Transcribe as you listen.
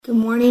Good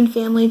morning,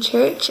 Family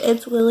Church.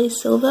 It's Lily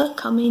Silva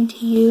coming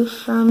to you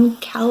from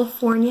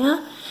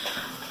California.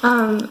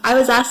 I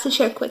was asked to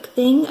share a quick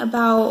thing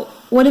about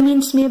what it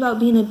means to me about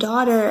being a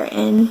daughter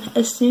and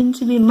a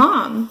soon-to-be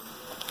mom.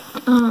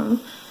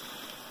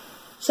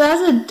 So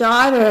as a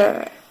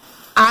daughter,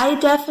 I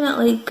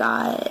definitely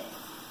got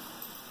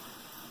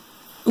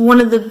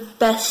one of the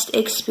best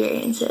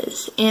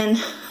experiences.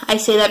 And I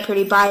say that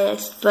pretty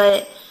biased,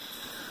 but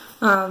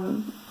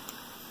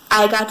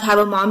I got to have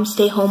a mom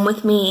stay home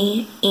with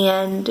me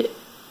and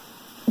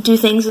do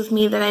things with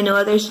me that I know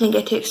others didn't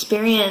get to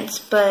experience,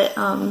 but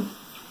I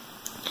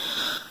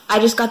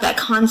just got that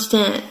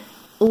constant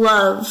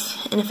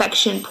love and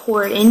affection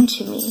poured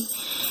into me.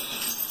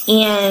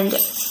 And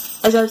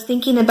as I was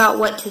thinking about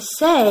what to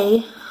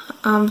say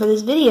for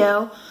this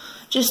video,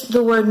 just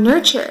the word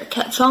nurture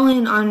kept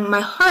falling on my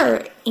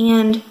heart.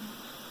 And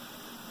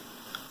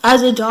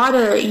as a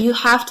daughter, you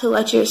have to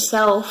let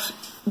yourself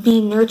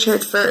be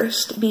nurtured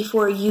first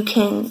before you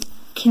can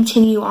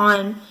continue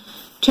on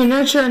to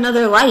nurture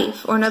another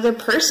life or another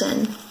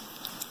person.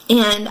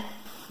 And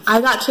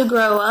I got to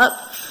grow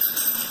up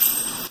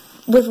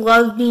with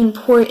love being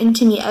poured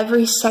into me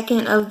every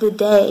second of the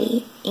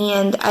day.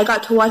 And I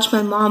got to watch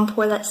my mom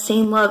pour that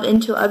same love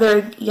into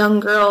other young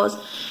girls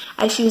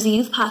as she was a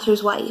youth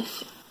pastor's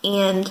wife.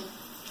 And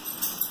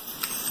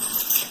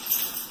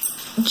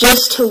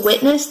just to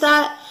witness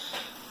that,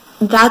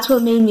 that's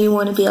what made me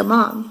want to be a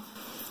mom.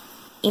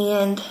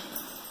 And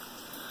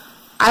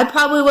I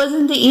probably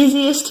wasn't the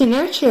easiest to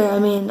nurture. I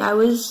mean, I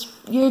was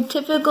your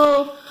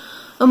typical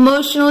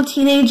emotional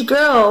teenage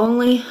girl,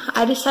 only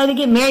I decided to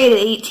get married at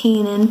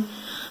 18 and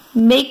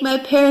make my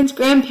parents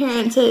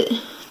grandparents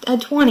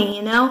at 20,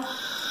 you know?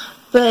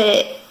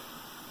 But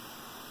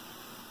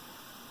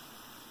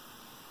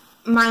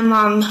my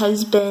mom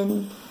has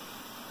been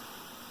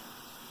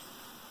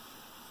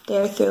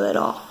there through it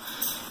all.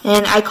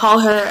 And I call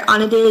her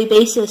on a daily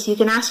basis. You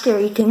can ask her.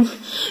 You can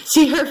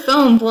see her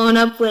phone blown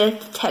up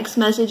with text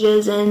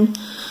messages and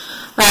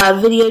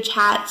video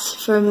chats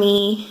from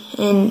me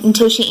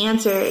until she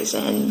answers.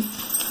 And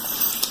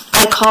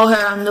I call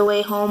her on the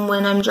way home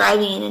when I'm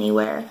driving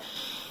anywhere.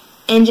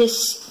 And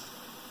just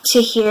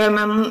to hear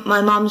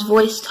my mom's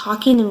voice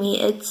talking to me,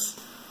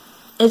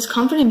 it's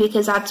comforting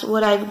because that's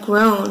what I've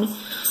grown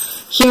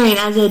hearing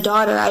as a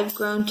daughter. I've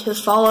grown to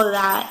follow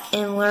that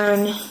and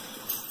learn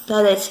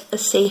that it's a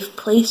safe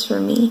place for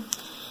me.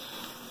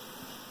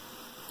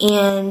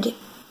 And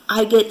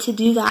I get to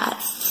do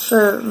that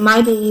for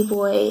my baby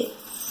boy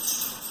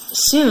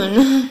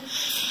soon.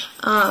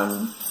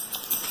 And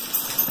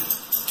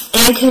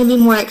I couldn't be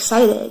more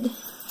excited.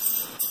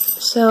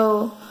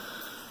 So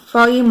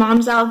for all you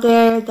moms out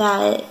there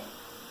that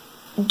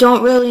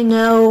don't really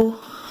know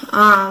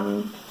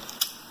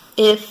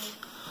if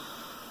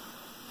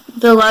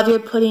the love you're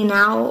putting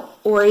out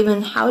or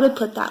even how to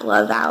put that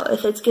love out,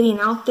 if it's getting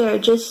out there,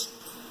 just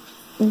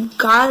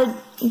God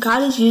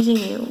is using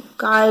you.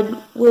 God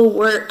will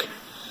work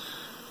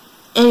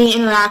any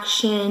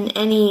interaction,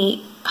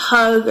 any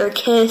hug or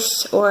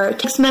kiss or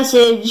text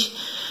message,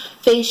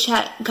 face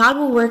chat. God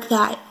will work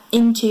that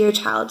into your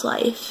child's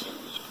life,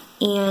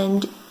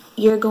 and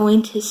you're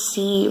going to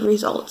see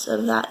results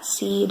of that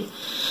seed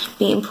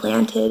being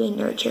planted and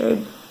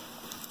nurtured.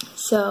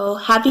 So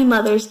happy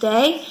Mother's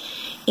Day,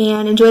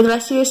 and enjoy the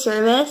rest of your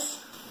service.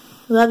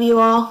 Love you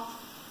all.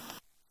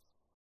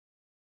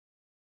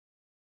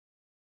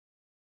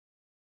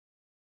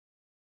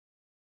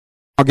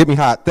 Oh, get me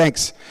hot.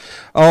 Thanks.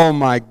 Oh,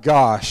 my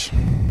gosh.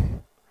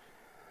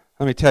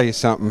 Let me tell you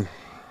something.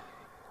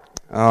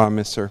 Oh, I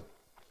miss her.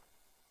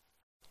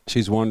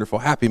 She's wonderful.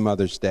 Happy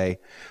Mother's Day.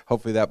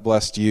 Hopefully that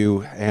blessed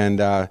you.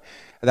 And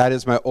that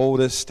is my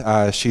oldest.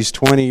 She's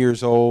 20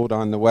 years old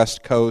on the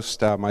West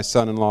Coast. My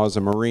son-in-law is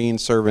a Marine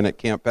serving at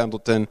Camp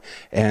Pendleton,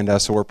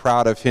 and so we're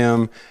proud of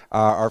him.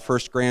 Our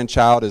first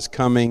grandchild is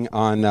coming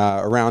on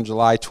around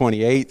July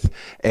 28th,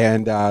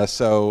 and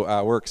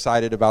so we're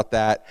excited about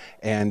that.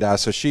 And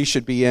so she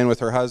should be in with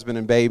her husband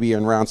and baby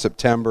around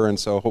September, and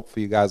so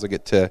hopefully you guys will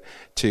get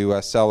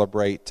to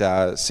celebrate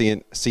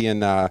seeing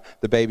the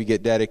baby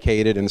get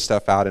dedicated and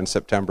stuff out in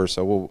September.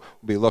 So we'll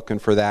be looking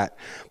for that.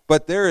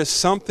 But there is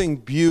something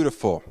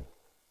beautiful.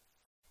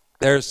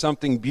 There is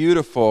something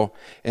beautiful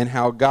in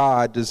how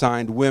God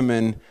designed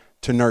women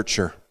to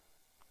nurture.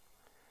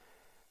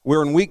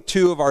 We're in week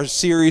 2 of our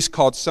series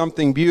called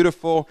Something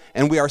Beautiful,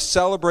 and we are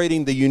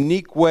celebrating the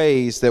unique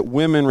ways that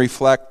women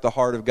reflect the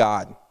heart of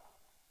God.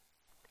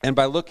 And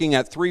by looking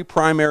at 3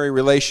 primary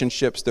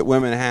relationships that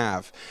women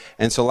have.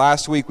 And so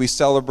last week we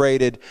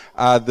celebrated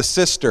the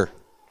sister.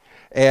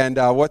 And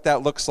what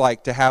that looks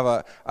like to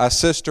have a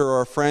sister or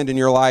a friend in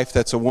your life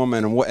that's a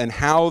woman, and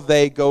how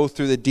they go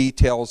through the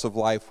details of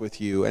life with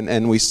you.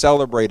 And we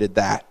celebrated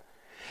that.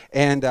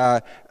 And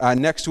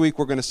next week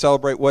we're going to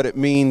celebrate what it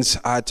means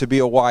to be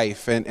a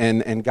wife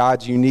and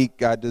God's unique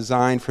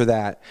design for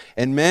that.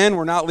 And men,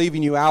 we're not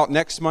leaving you out.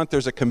 Next month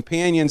there's a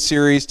companion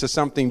series to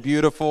Something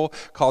Beautiful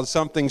called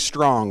Something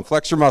Strong.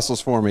 Flex your muscles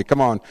for me.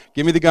 Come on.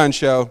 Give me the gun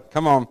show.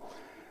 Come on.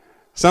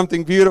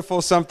 Something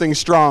beautiful, something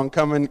strong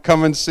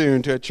coming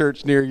soon to a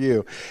church near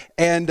you.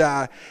 And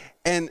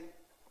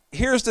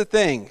here's the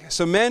thing.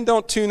 So men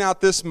don't tune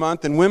out this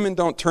month and women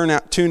don't tune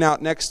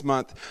out next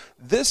month.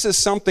 This is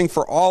something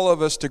for all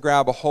of us to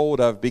grab a hold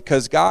of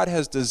because God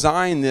has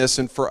designed this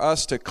and for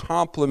us to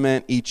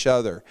complement each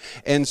other.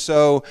 And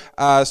so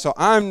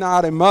I'm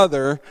not a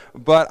mother,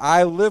 but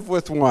I live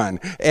with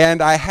one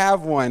and I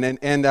have one.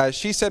 And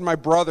she said my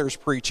brother's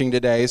preaching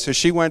today, so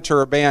she went to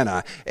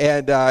Urbana.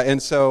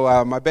 And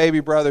so my baby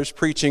brother's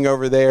preaching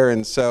over there.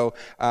 And so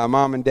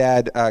mom and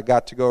dad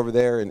got to go over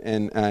there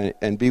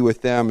and be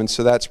with them. And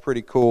so that's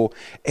pretty cool.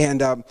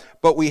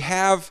 But we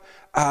have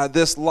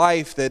this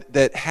life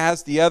that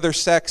has the other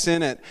sex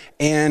in it,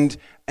 and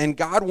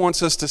God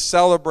wants us to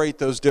celebrate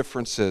those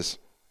differences.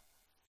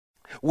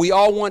 We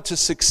all want to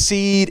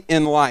succeed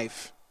in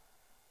life.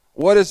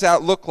 What does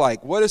that look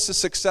like? What does a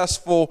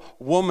successful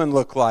woman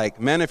look like?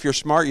 Men, if you're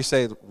smart, you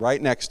say,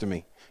 right next to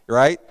me,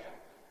 right?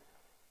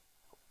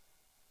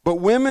 But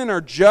women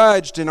are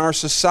judged in our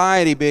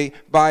society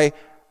by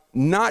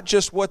not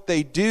just what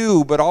they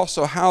do, but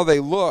also how they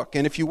look.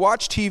 And if you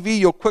watch TV,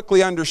 you'll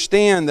quickly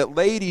understand that,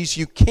 ladies,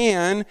 you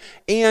can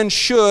and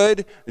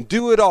should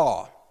do it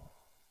all.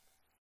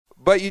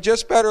 But you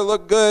just better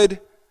look good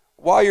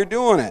while you're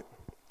doing it.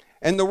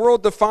 And the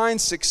world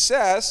defines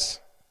success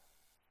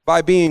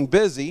by being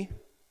busy,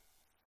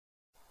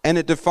 and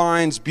it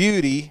defines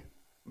beauty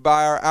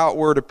by our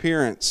outward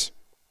appearance.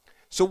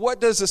 So what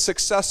does a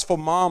successful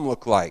mom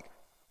look like?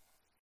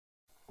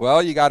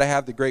 Well, you got to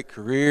have the great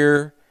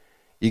career.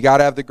 You got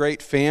to have the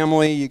great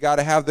family. You got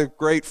to have the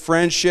great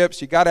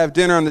friendships. You got to have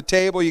dinner on the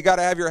table. You got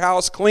to have your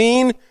house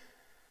clean.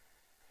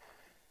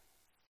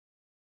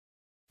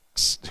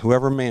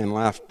 Whoever man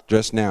laughed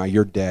just now,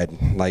 you're dead.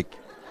 Like,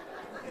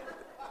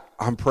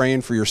 I'm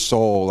praying for your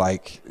soul.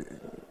 Like,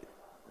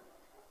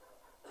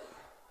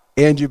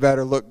 and you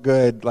better look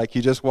good like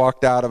you just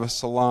walked out of a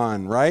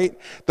salon, right?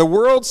 The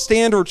world's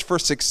standards for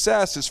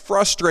success is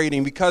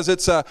frustrating because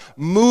it's a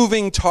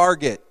moving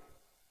target.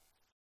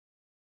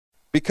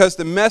 Because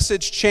the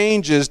message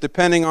changes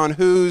depending on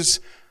whose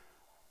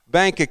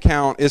bank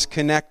account is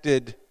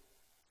connected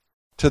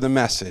to the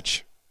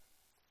message.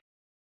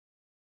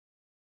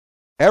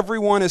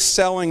 Everyone is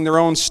selling their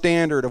own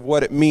standard of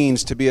what it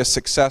means to be a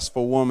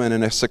successful woman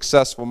and a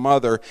successful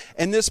mother.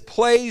 And this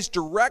plays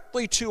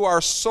directly to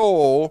our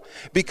soul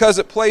because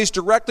it plays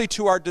directly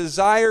to our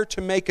desire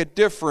to make a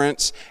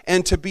difference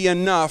and to be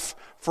enough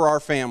for our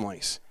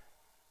families.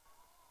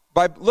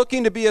 By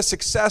looking to be a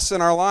success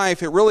in our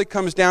life, it really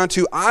comes down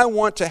to, I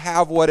want to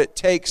have what it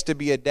takes to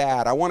be a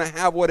dad. I want to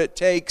have what it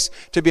takes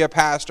to be a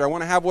pastor. I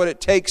want to have what it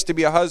takes to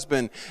be a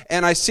husband.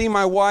 And I see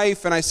my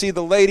wife and I see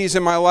the ladies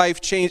in my life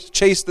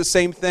chase the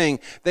same thing.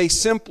 They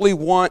simply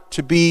want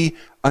to be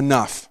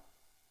enough.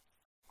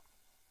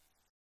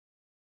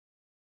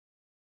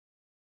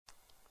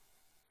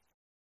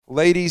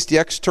 Ladies, the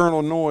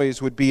external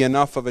noise would be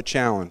enough of a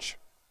challenge.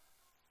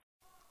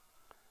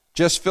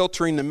 Just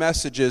filtering the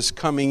messages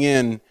coming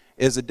in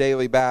is a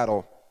daily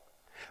battle.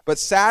 But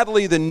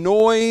sadly, the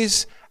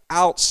noise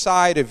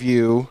outside of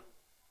you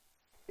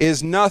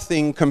is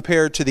nothing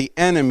compared to the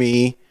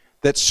enemy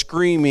that's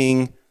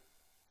screaming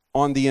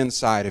on the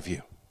inside of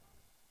you.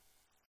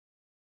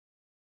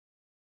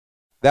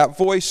 That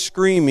voice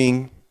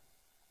screaming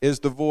is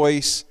the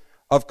voice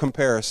of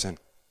comparison.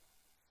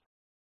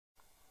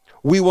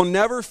 We will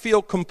never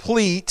feel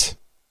complete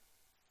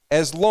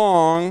as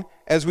long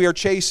as we are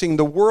chasing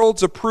the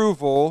world's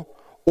approval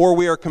or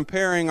we are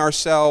comparing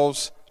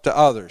ourselves to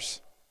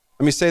others.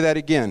 Let me say that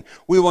again.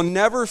 We will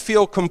never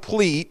feel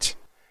complete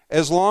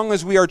as long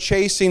as we are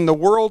chasing the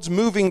world's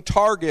moving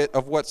target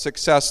of what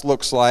success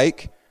looks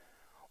like,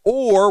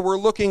 or we're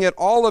looking at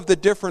all of the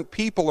different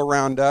people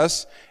around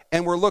us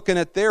and we're looking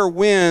at their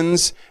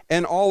wins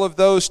and all of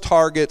those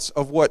targets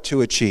of what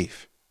to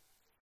achieve.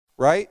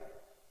 Right?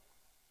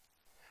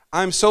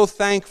 I'm so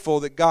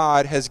thankful that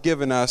God has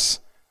given us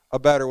a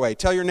better way.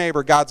 Tell your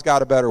neighbor, God's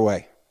got a better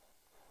way.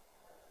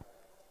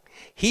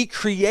 He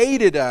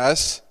created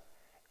us,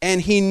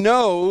 and He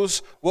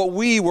knows what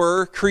we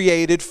were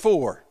created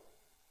for.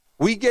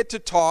 We get to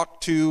talk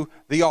to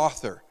the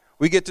author.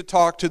 We get to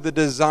talk to the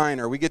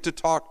designer. We get to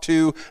talk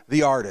to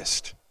the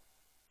artist.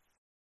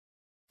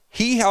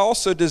 He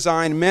also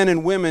designed men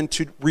and women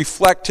to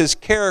reflect His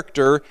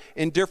character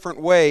in different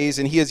ways,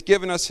 and He has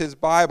given us His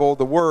Bible,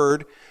 the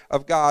Word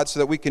of God, so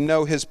that we can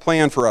know His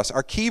plan for us.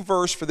 Our key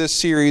verse for this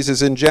series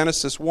is in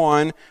Genesis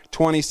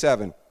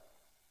 1:27.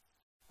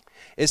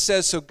 It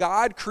says, "So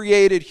God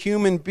created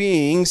human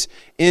beings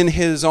in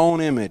His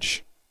own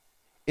image.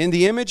 In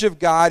the image of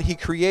God He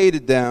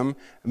created them,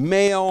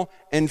 male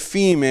and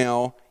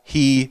female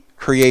He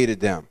created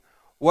them."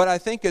 What I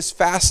think is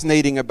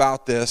fascinating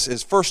about this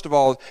is, first of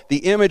all,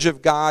 the image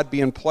of God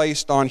being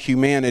placed on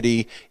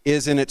humanity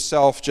is in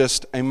itself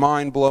just a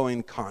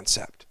mind-blowing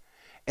concept.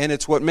 And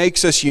it's what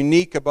makes us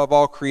unique above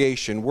all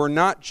creation. We're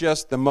not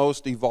just the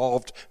most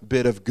evolved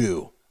bit of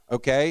goo,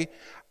 okay?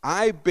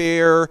 I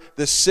bear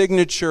the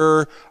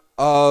signature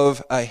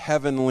of a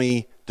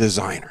heavenly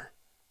designer.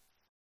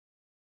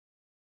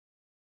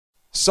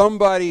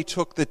 Somebody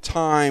took the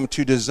time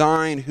to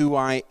design who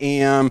I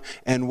am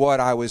and what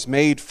I was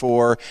made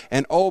for.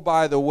 And oh,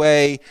 by the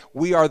way,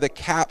 we are the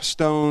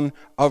capstone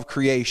of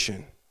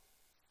creation.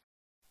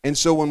 And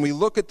so when we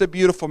look at the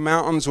beautiful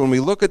mountains, when we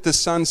look at the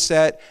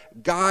sunset,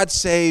 God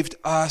saved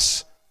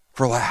us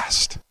for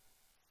last.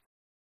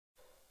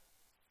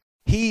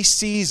 He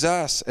sees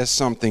us as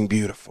something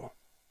beautiful.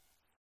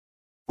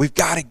 We've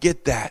got to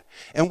get that.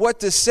 And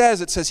what this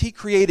says, it says He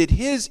created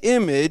His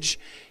image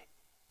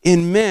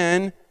in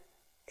men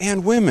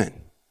and women.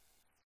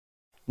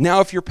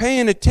 Now, if you're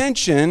paying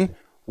attention,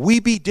 we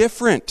be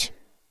different.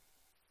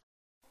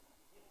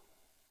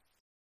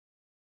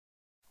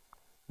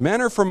 Men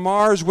are from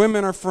Mars,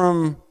 women are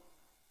from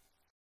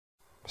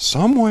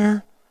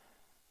somewhere.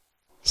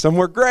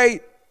 Somewhere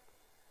great.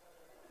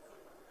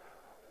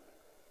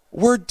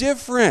 We're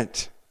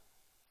different.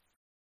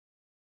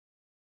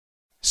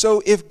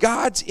 So if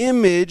God's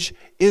image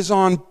is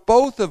on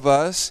both of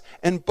us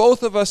and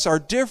both of us are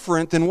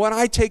different, then what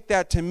I take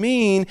that to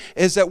mean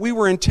is that we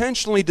were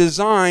intentionally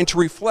designed to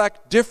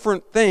reflect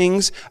different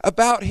things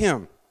about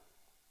Him.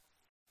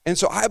 And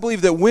so I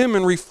believe that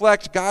women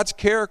reflect God's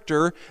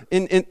character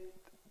and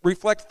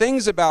reflect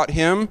things about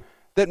Him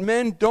that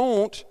men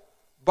don't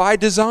by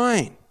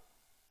design.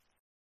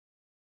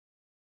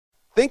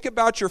 Think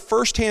about your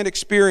firsthand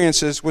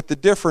experiences with the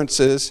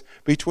differences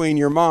between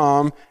your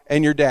mom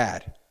and your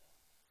dad,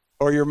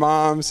 or your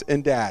moms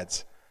and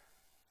dads.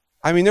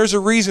 I mean, there's a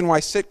reason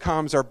why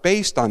sitcoms are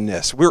based on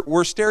this.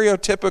 We're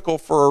stereotypical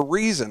for a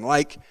reason.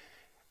 Like,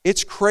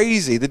 it's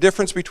crazy, the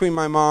difference between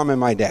my mom and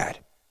my dad,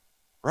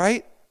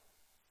 right?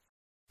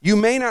 You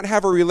may not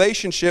have a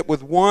relationship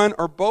with one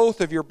or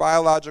both of your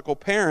biological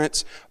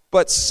parents,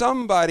 but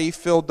somebody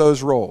filled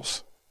those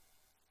roles.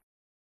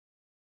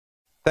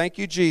 Thank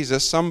you,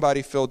 Jesus.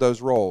 Somebody filled those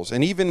roles.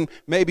 And even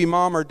maybe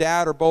mom or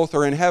dad or both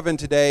are in heaven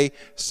today,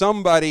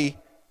 somebody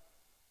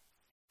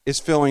is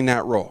filling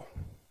that role.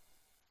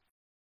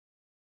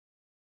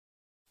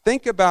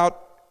 Think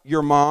about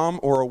your mom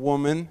or a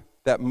woman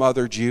that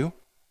mothered you.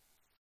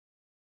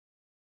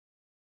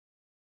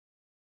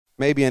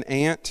 Maybe an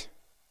aunt,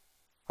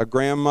 a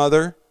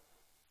grandmother,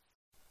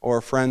 or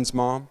a friend's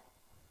mom.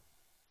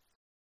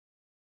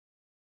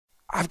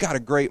 I've got a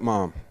great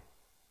mom.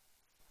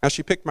 Now,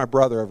 she picked my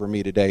brother over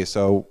me today,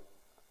 so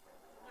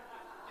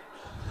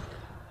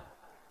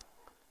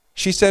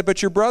she said,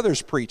 but your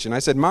brother's preaching. I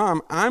said,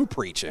 Mom, I'm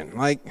preaching.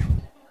 Like,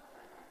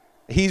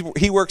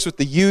 he works with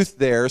the youth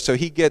there, so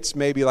he gets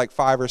maybe like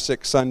 5 or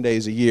 6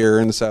 Sundays a year,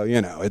 and so,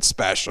 you know, it's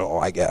special,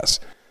 I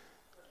guess.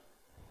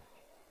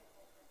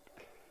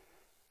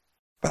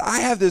 But I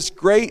have this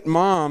great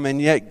mom, and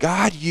yet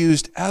God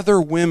used other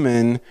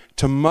women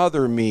to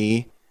mother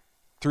me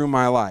through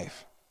my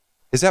life.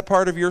 Is that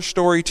part of your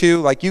story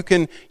too? Like you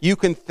can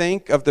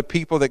think of the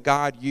people that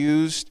God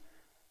used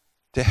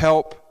to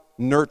help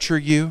nurture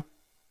you?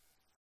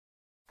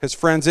 Because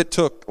friends, it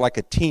took like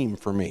a team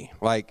for me.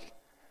 Like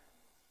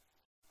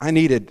I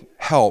needed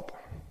help.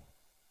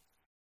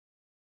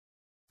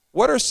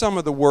 What are some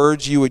of the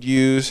words you would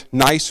use,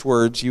 nice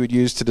words you would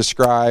use to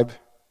describe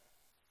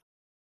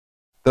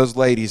those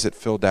ladies that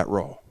filled that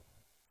role?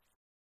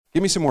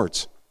 Give me some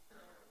words.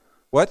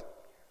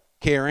 What?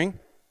 Caring.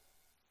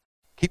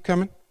 Keep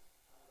coming.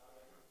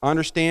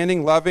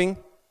 Understanding, loving,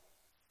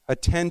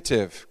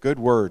 attentive. Good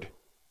word.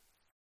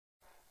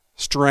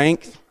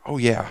 Strength. Oh,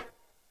 yeah.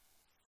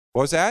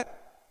 What was that?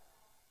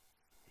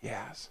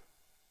 Yes.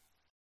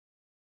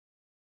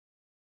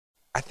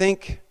 I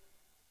think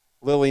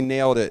Lily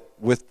nailed it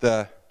with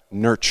the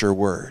nurture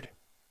word.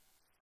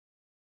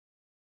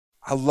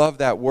 I love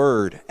that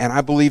word, and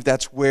I believe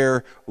that's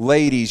where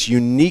ladies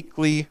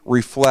uniquely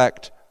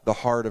reflect the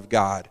heart of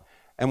God.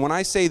 And when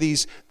I say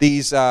these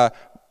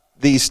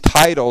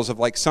titles of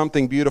like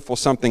something beautiful,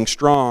 something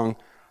strong,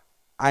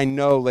 I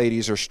know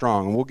ladies are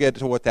strong. And we'll get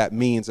to what that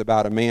means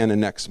about a man in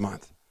next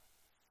month.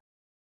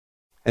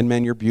 And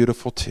men, you're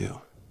beautiful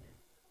too.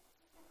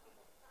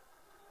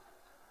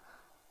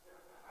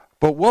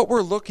 But what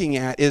we're looking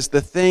at is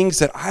the things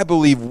that I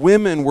believe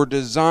women were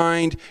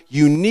designed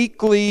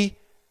uniquely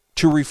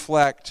to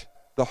reflect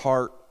the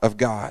heart of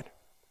God.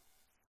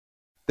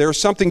 There's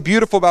something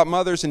beautiful about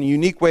mothers in a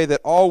unique way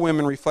that all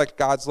women reflect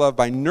God's love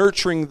by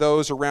nurturing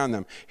those around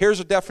them. Here's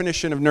a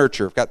definition of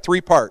nurture. I've got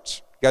 3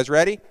 parts. You guys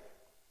ready?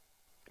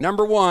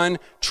 Number 1,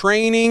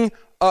 training,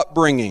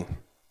 upbringing.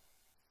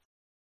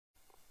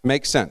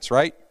 Makes sense,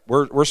 right?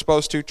 We're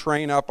supposed to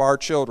train up our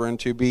children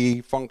to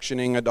be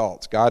functioning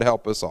adults. God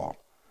help us all.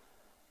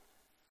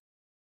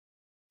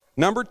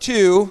 Number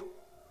 2,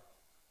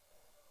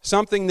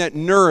 something that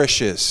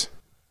nourishes.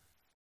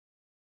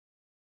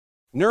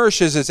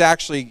 Nourishes is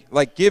actually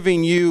like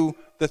giving you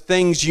the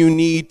things you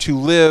need to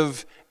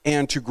live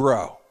and to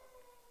grow.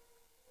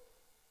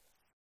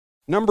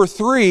 Number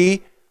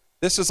 3,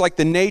 this is like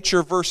the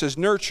nature versus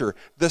nurture.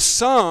 The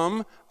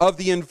sum of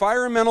the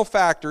environmental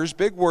factors,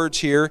 big words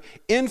here,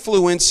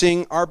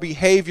 influencing our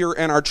behavior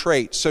and our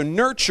traits. So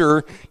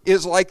nurture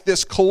is like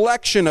this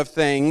collection of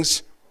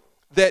things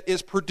that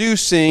is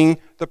producing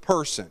the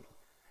person.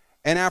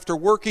 And after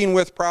working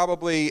with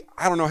probably,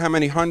 I don't know how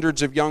many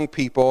hundreds of young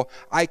people,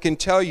 I can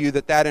tell you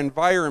that that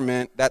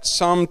environment, that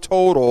sum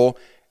total,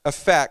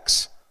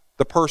 affects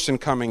the person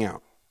coming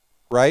out,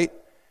 right?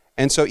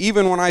 And so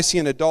even when I see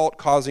an adult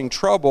causing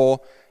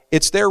trouble,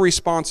 it's their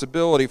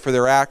responsibility for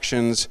their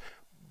actions,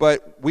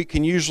 but we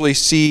can usually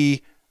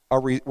see,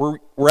 we're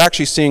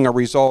actually seeing a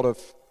result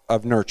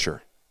of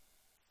nurture.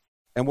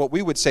 And what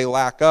we would say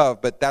lack of,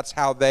 but that's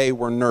how they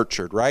were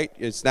nurtured, right?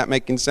 Is that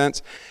making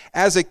sense?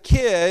 As a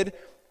kid,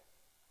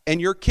 and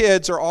your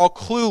kids are all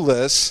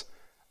clueless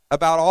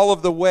about all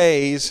of the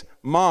ways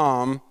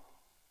mom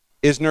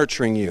is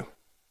nurturing you.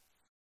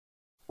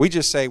 We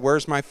just say,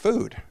 where's my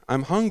food?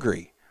 I'm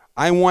hungry.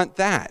 I want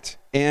that.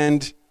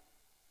 And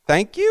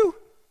thank you?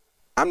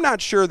 I'm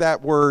not sure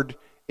that word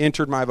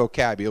entered my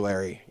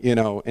vocabulary,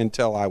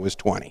 until I was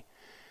 20.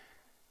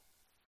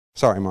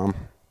 Sorry, Mom.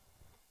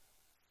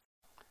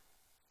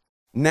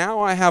 Now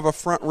I have a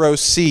front row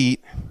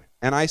seat,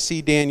 and I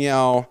see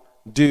Danielle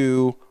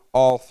do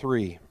all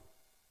three.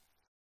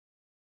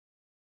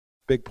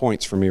 Big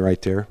points for me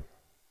right there.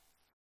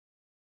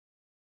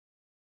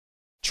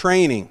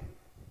 Training.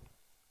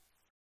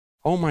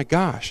 Oh my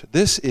gosh,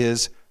 this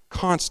is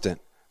constant.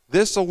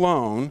 This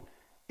alone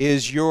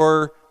is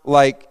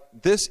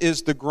this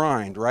is the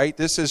grind, right?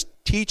 This is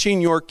teaching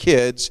your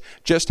kids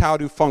just how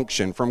to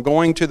function, from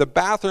going to the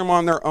bathroom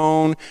on their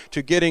own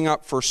to getting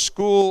up for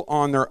school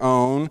on their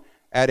own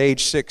at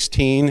age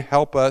 16.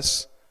 Help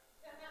us.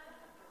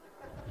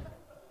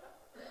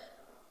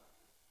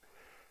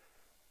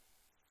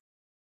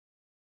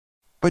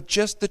 But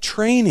just the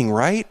training,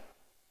 right?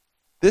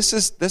 This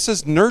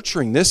is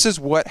nurturing. This is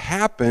what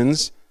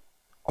happens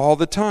all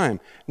the time.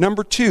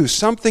 Number 2,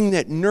 something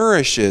that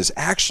nourishes,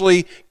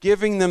 actually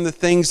giving them the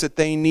things that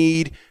they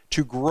need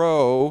to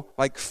grow,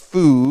 like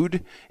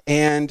food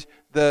and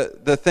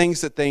the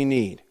things that they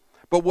need.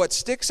 But what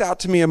sticks out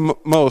to me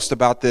most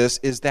about this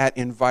is that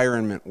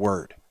environment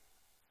word.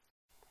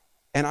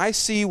 And I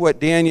see what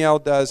Danielle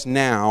does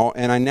now,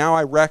 and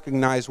I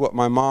recognize what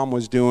my mom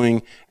was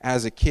doing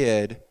as a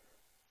kid.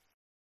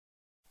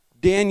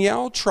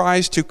 Danielle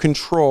tries to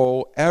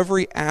control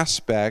every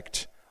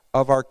aspect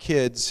of our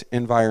kids'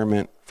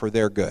 environment for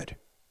their good.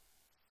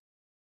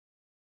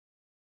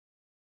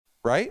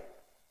 Right?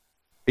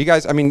 You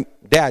guys,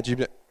 dads,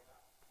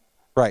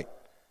 right.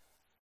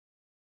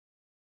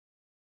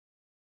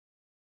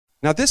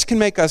 Now this can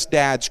make us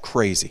dads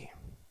crazy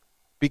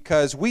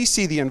because we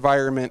see the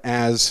environment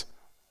as,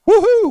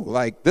 woohoo,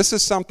 like this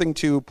is something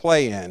to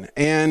play in.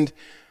 And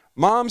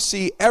moms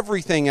see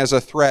everything as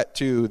a threat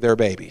to their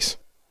babies.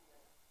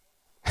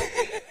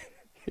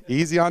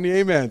 Easy on the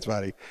amens,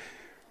 buddy.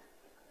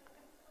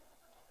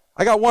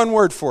 I got one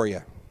word for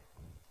you.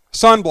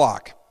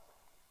 Sunblock.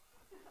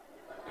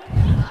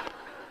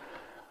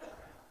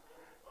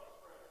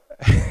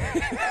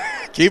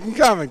 Keep them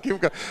coming. 2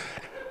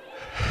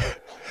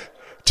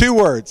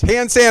 words.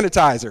 Hand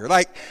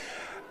sanitizer.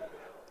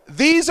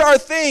 These are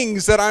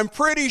things that I'm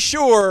pretty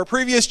sure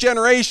previous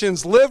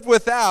generations lived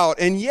without,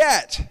 and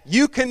yet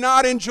you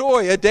cannot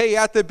enjoy a day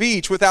at the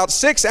beach without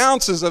 6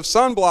 ounces of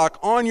sunblock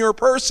on your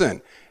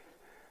person.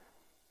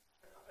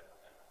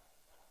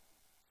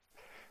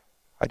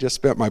 I just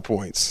spent my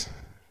points.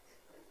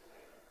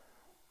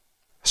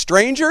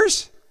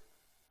 Strangers?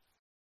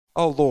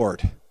 Oh,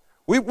 Lord.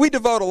 We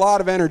devote a lot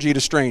of energy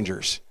to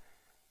strangers.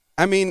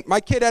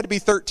 My kid had to be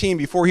 13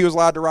 before he was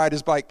allowed to ride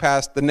his bike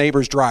past the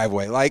neighbor's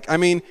driveway.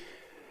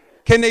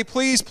 Can they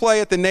please play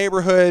at the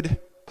neighborhood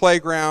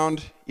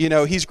playground?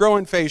 He's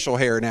growing facial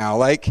hair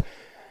now. It's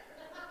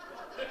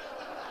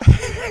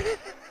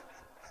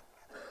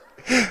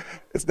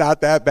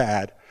not that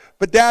bad.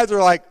 But dads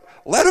are like,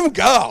 let him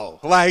go.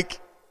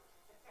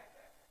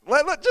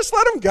 Just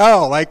let him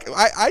go. I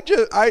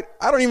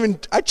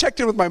checked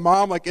in with my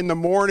mom in the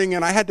morning,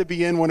 and I had to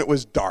be in when it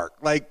was dark.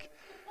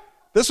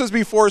 This was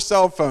before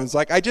cell phones.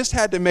 I just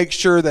had to make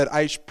sure that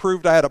I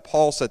proved I had a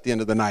pulse at the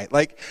end of the night.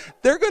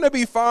 They're going to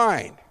be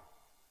fine.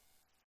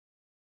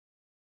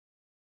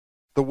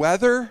 The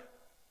weather,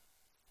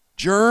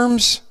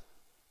 germs.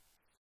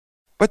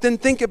 But then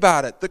think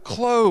about it. The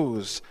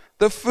clothes,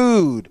 the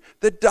food,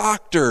 the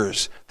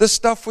doctors, the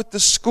stuff with the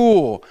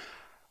school.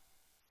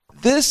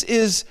 This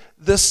is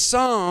the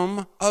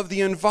sum of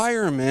the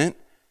environment,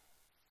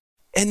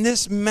 and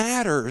this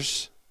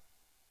matters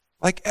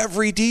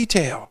every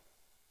detail.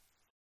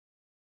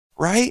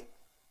 Right?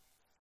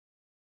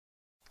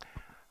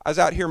 I was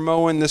out here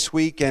mowing this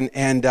week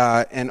and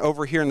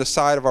over here in the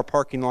side of our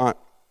parking lot.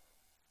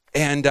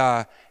 And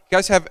you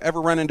guys have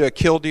ever run into a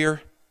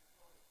killdeer?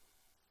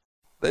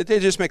 They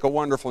just make a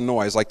wonderful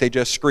noise, they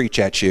just screech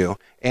at you.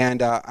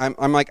 And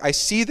I'm like, I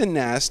see the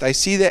nest, I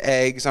see the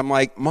eggs. I'm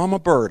like, Mama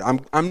bird,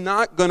 I'm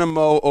not gonna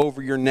mow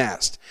over your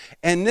nest.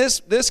 And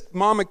this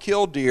mama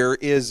killdeer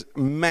is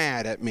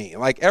mad at me.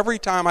 Every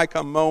time I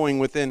come mowing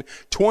within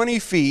 20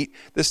 feet,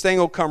 this thing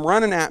will come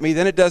running at me.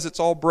 Then it does its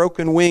all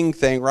broken wing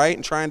thing, right,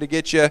 and trying to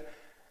get you.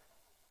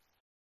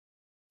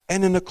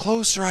 And then the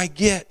closer I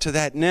get to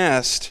that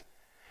nest,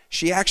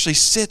 she actually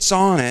sits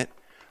on it,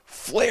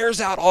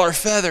 flares out all her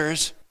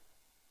feathers,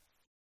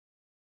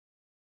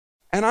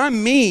 And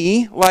I'm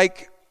me,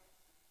 like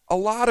a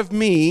lot of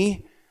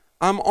me.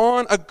 I'm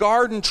on a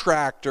garden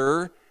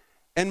tractor,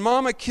 and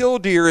Mama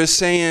Killdeer is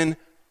saying,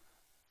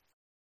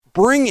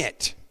 bring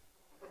it,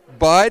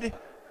 bud.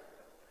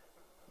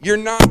 You're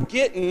not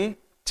getting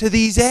to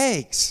these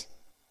eggs.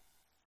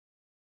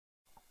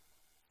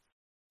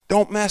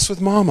 Don't mess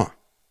with Mama.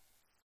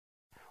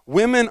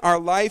 Women are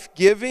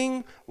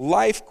life-giving,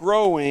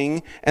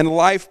 life-growing, and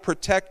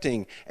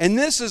life-protecting. And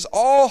this is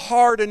all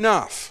hard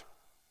enough.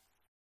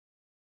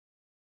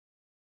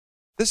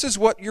 This is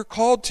what you're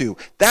called to.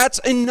 That's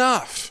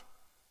enough.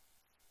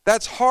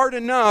 That's hard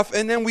enough,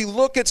 and then we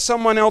look at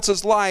someone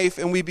else's life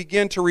and we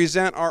begin to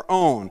resent our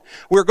own.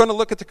 We're going to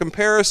look at the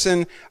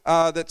comparison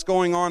that's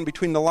going on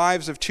between the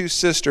lives of two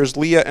sisters,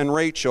 Leah and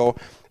Rachel,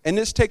 and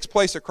this takes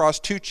place across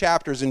 2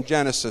 chapters in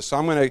Genesis, so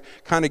I'm going to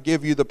kind of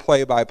give you the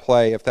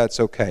play-by-play, if that's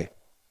okay.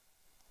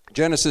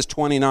 Genesis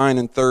 29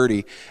 and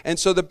 30. And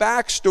so the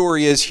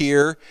backstory is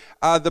here.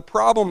 The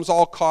problem's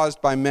all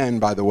caused by men,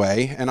 by the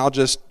way, and I'll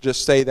just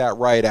say that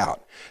right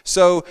out.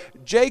 So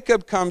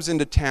Jacob comes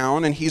into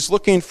town, and he's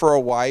looking for a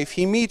wife.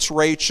 He meets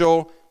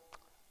Rachel,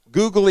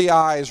 googly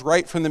eyes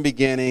right from the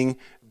beginning,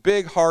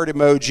 big heart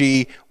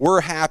emoji,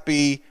 we're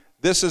happy,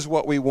 this is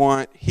what we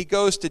want. He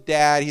goes to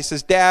Dad. He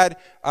says, Dad,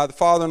 the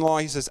father-in-law,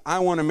 he says, I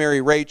want to marry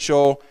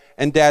Rachel.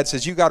 And Dad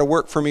says, you got to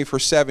work for me for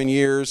 7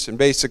 years and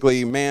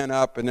basically man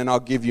up, and then I'll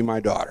give you my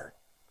daughter.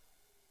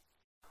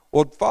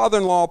 Well,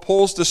 father-in-law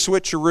pulls the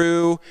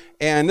switcheroo,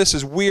 and this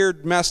is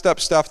weird, messed up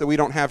stuff that we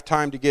don't have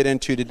time to get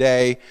into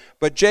today.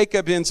 But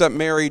Jacob ends up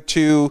married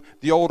to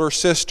the older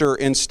sister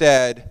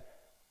instead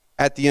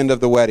at the end of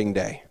the wedding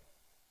day.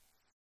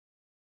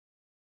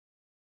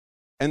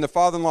 And the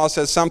father-in-law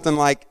says something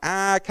like,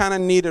 I kind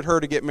of needed her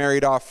to get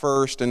married off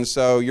first, and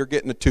so you're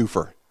getting a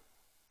twofer.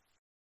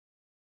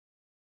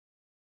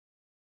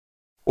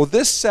 Well,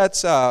 this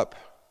sets up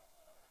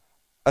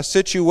a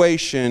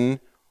situation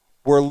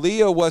where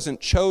Leah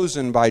wasn't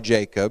chosen by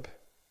Jacob,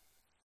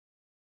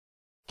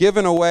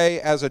 given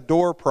away as a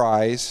door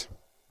prize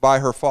by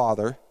her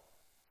father,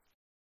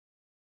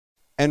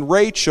 and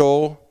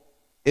Rachel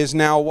is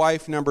now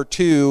wife number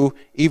 2,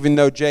 even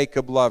though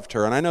Jacob loved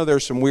her. And I know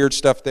there's some weird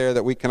stuff there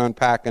that we can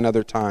unpack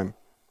another time.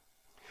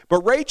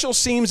 But Rachel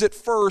seems at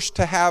first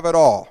to have it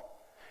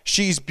all.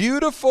 She's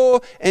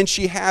beautiful and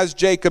she has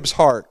Jacob's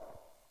heart.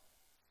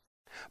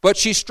 But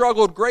she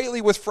struggled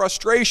greatly with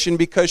frustration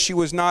because she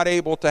was not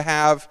able to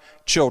have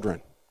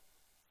children.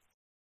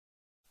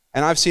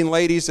 And I've seen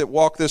ladies that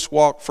walk this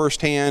walk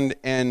firsthand,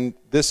 and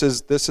this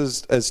is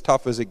as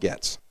tough as it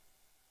gets.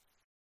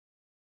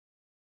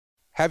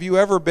 Have you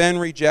ever been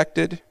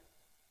rejected?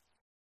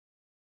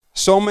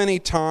 So many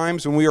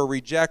times when we are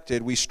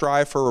rejected, we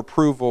strive for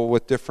approval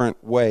with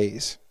different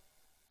ways.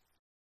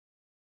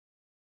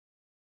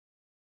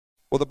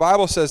 Well, the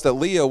Bible says that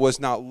Leah was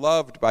not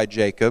loved by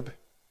Jacob,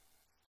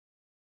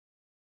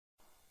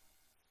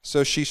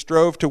 so she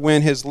strove to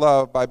win his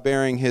love by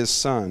bearing his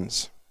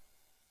sons.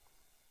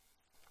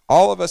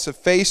 All of us have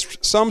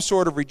faced some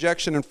sort of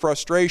rejection and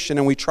frustration,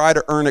 and we try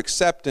to earn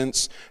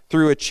acceptance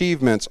through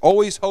achievements,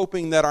 always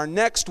hoping that our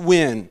next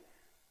win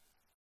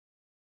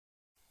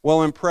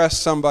will impress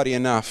somebody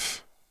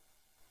enough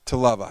to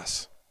love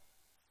us.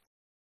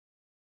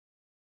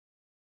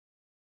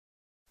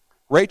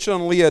 Rachel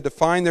and Leah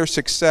defined their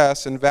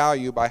success and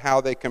value by how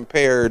they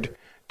compared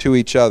to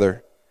each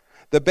other.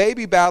 The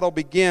baby battle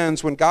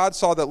begins when God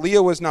saw that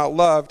Leah was not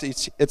loved.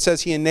 It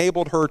says he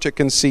enabled her to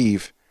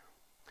conceive.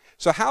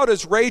 So how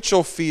does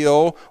Rachel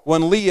feel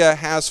when Leah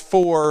has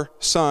 4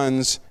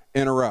 sons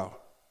in a row?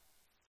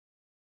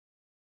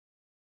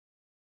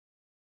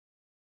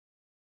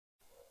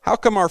 How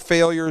come our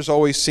failures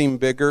always seem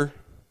bigger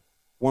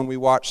when we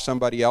watch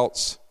somebody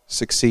else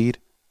succeed?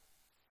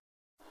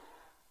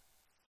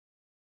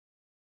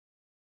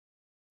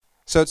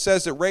 So it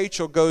says that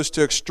Rachel goes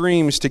to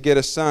extremes to get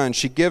a son.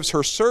 She gives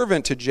her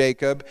servant to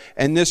Jacob,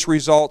 and this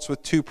results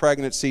with 2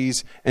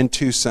 pregnancies and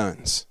 2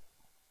 sons.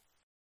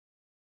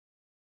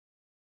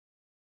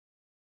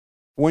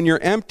 When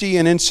you're empty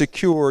and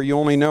insecure, you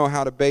only know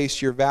how to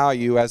base your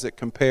value as it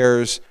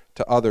compares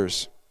to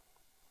others.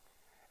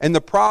 And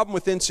the problem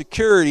with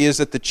insecurity is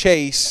that the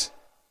chase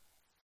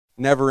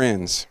never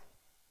ends.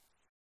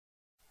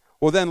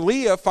 Well, then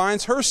Leah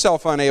finds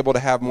herself unable to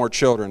have more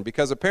children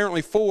because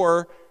apparently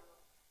 4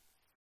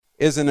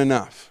 isn't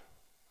enough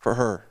for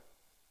her.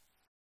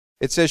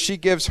 It says she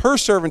gives her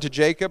servant to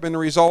Jacob, and the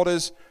result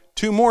is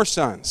 2 more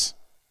sons.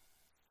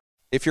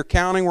 If you're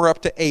counting, we're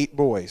up to 8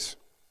 boys.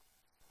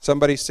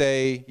 Somebody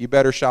say, you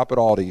better shop at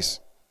Aldi's.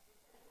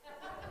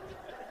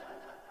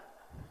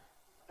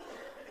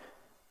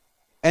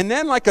 And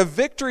then like a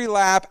victory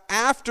lap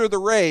after the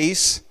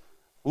race,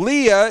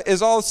 Leah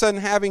is all of a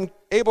sudden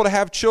able to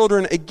have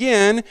children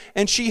again,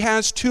 and she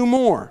has 2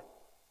 more.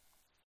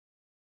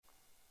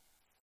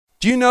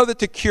 Do you know that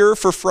the cure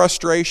for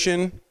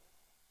frustration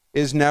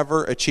is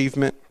never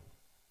achievement?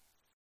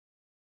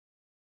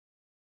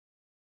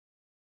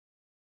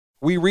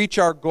 We reach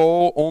our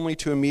goal only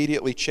to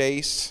immediately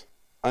chase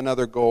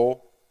another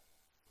goal.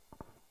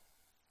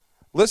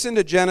 Listen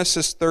to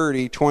Genesis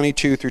 30,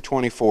 22 through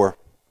 24.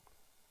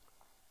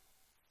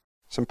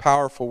 Some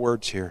powerful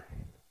words here.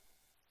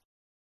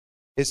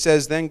 It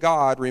says, "Then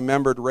God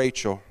remembered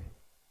Rachel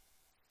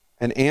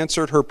and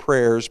answered her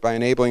prayers by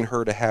enabling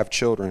her to have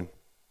children.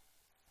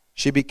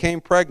 She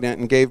became pregnant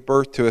and gave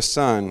birth to a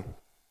son.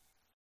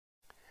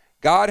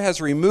 'God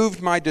has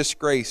removed my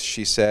disgrace,'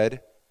 she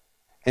said,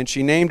 and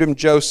she named him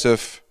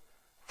Joseph,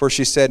 for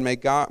she said, may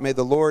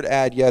the Lord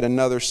add yet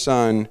another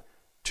son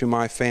to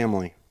my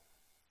family."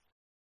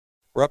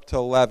 We're up to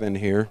 11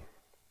 here.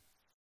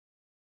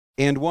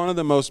 And one of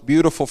the most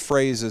beautiful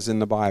phrases in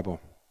the Bible,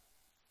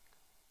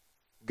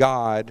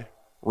 God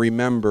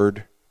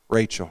remembered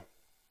Rachel.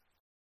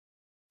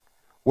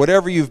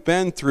 Whatever you've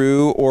been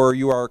through or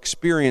you are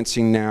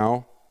experiencing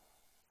now,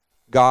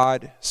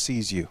 God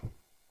sees you.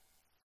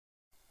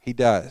 He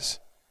does.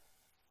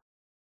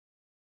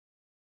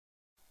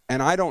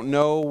 And I don't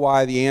know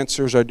why the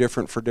answers are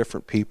different for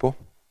different people.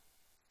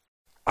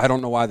 I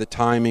don't know why the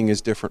timing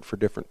is different for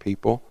different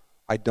people.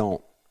 I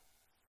don't.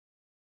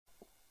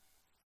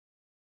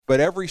 But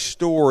every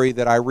story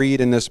that I read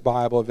in this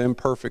Bible of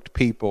imperfect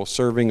people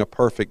serving a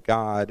perfect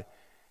God,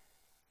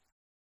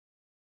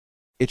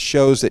 it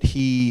shows that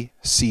He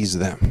sees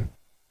them.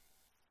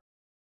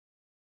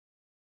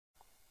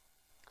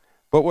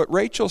 But what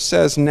Rachel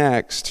says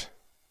next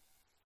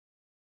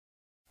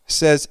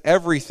says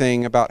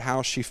everything about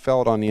how she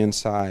felt on the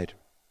inside.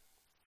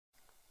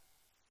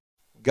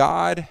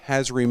 God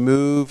has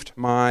removed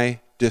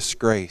my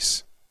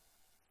disgrace.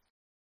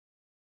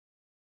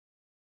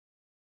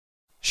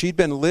 She'd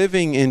been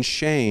living in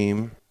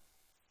shame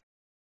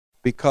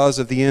because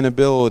of the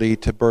inability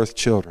to birth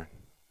children.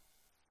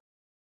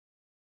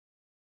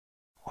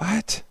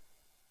 What?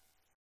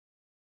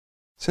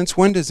 Since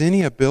when does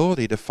any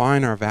ability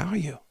define our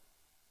value?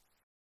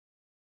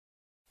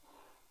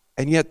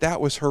 And yet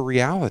that was her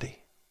reality,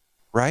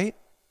 right?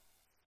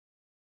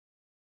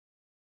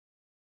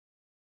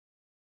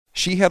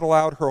 She had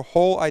allowed her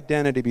whole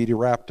identity to be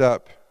wrapped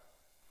up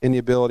in the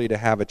ability to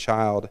have a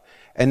child.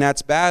 And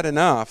that's bad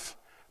enough,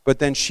 but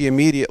then she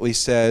immediately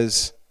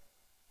says,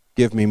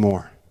 give me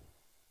more.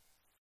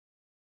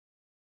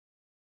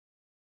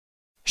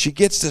 She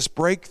gets this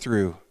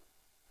breakthrough.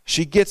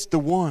 She gets the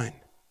one.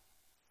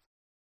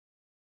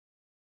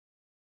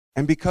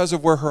 And because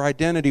of where her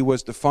identity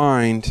was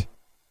defined,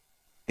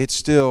 it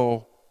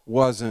still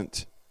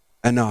wasn't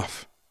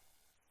enough.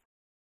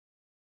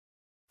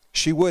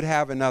 She would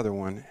have another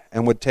one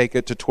and would take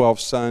it to 12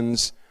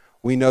 sons.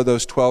 We know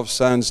those 12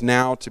 sons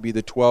now to be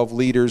the 12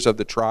 leaders of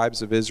the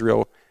tribes of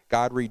Israel.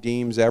 God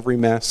redeems every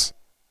mess.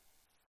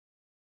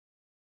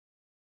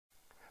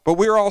 But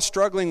we're all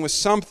struggling with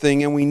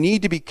something, and we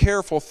need to be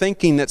careful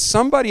thinking that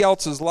somebody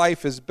else's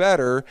life is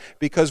better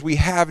because we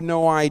have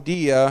no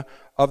idea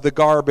of the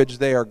garbage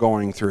they are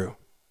going through.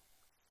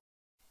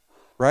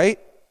 Right?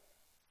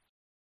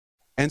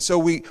 And so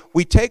we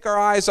take our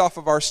eyes off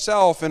of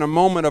ourselves in a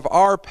moment of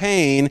our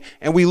pain,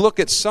 and we look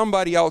at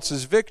somebody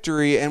else's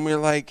victory, and we're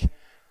like,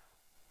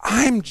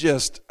 I'm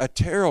just a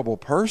terrible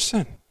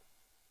person.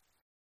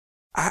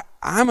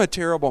 I'm a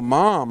terrible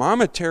mom. I'm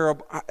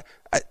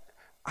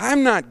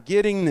not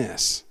getting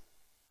this.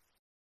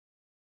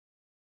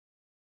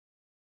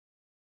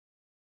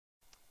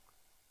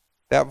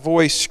 That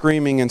voice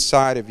screaming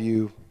inside of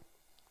you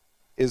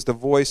is the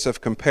voice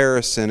of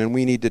comparison, and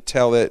we need to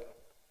tell it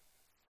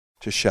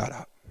to shut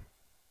up.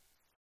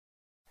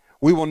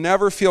 We will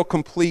never feel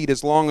complete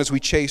as long as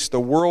we chase the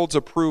world's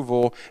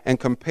approval and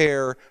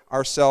compare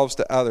ourselves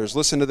to others.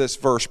 Listen to this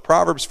verse.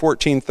 Proverbs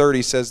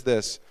 14:30 says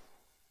this,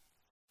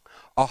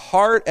 "A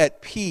heart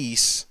at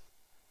peace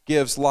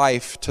gives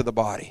life to the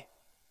body,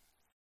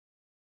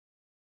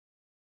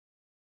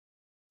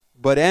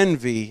 but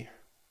envy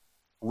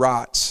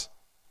rots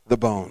the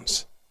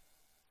bones."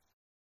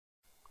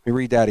 Let me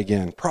read that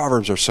again.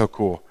 Proverbs are so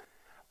cool.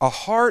 A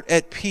heart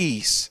at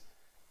peace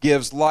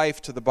gives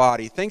life to the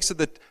body. Think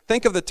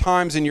of the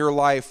times in your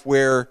life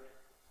where,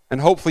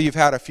 and hopefully you've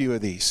had a few of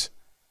these,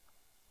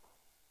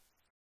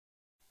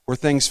 where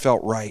things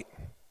felt right,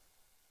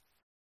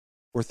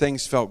 where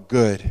things felt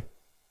good.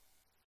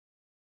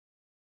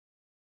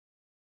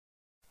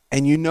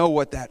 And you know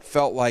what that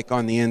felt like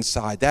on the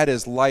inside. That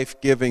is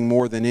life-giving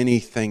more than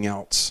anything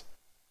else.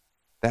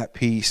 That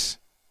peace.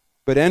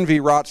 But envy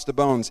rots the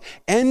bones.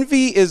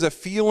 Envy is a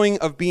feeling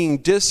of being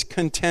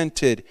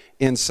discontented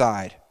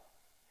inside.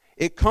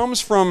 It comes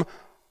from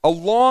a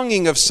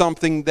longing of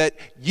something that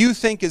you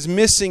think is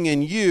missing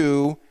in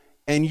you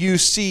and you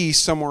see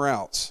somewhere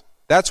else.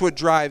 That's what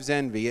drives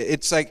envy.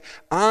 It's like,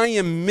 I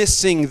am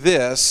missing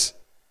this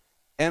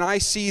and I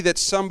see that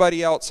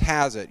somebody else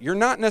has it. You're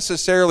not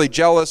necessarily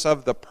jealous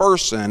of the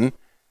person.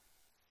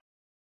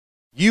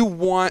 You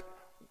want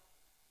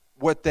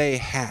what they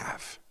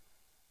have.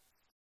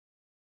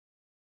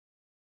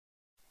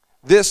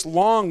 This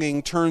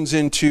longing turns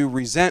into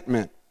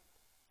resentment.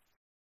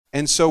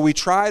 And so we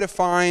try to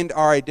find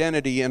our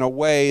identity in a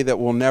way that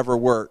will never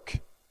work.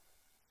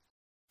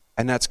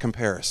 And that's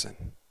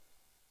comparison.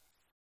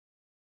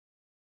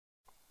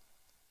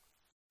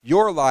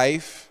 Your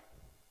life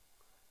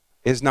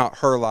is not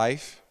her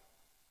life.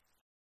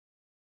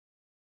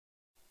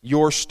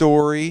 Your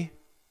story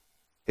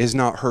is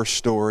not her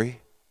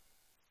story.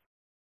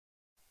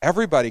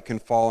 Everybody can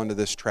fall into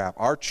this trap.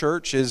 Our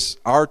church is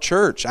our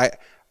church.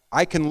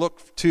 I can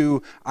look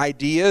to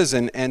ideas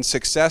and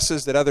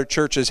successes that other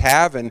churches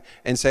have and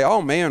say,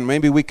 oh man,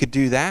 maybe we could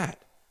do that.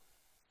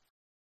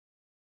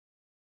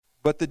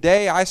 But the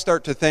day I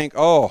start to think,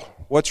 oh,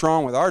 what's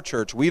wrong with our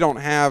church? We don't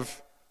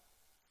have...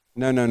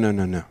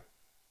 No.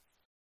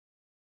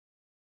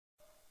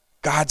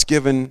 God's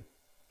given...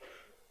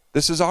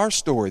 This is our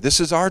story.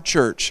 This is our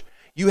church.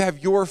 You have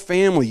your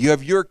family. You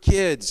have your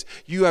kids.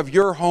 You have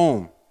your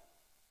home.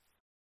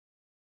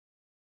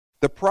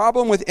 The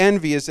problem with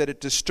envy is that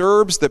it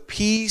disturbs the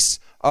peace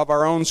of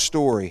our own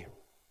story.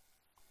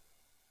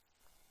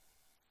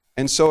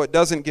 And so it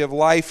doesn't give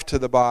life to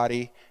the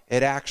body.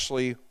 It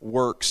actually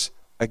works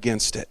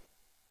against it.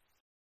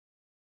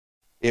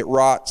 It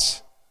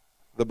rots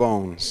the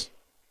bones.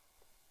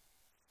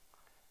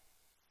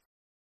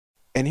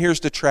 And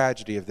here's the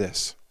tragedy of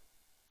this.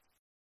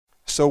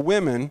 So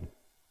women,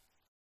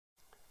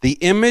 the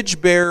image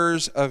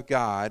bearers of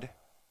God,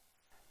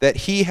 that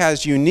He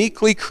has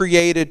uniquely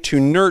created to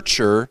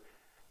nurture,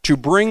 to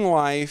bring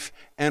life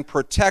and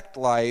protect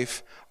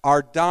life,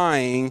 are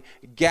dying,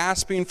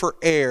 gasping for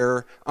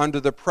air under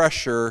the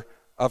pressure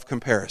of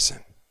comparison.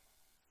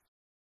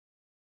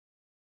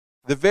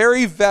 The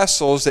very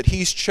vessels that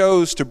He's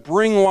chose to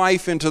bring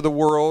life into the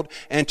world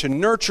and to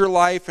nurture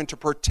life and to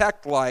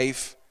protect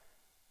life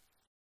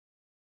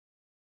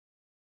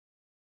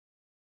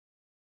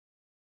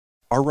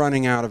are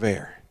running out of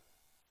air.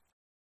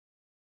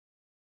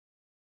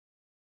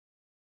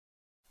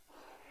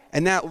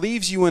 And that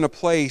leaves you in a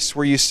place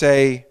where you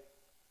say,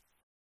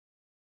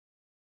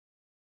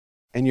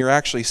 and you're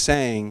actually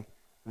saying,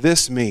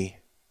 this me,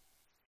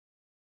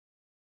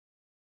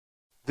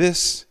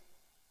 this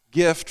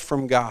gift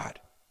from God,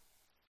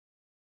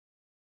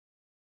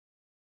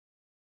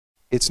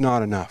 it's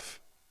not enough.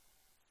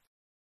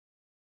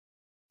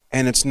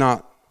 And it's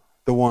not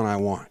the one I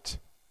want.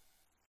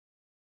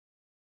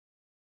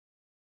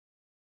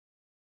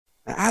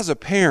 Now, as a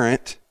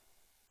parent,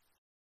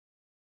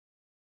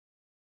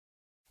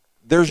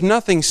 there's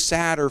nothing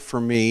sadder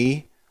for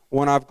me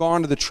when I've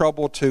gone to the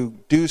trouble to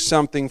do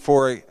something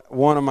for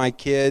one of my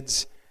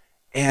kids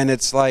and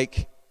it's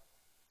like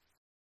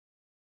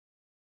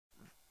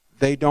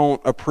they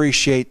don't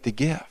appreciate the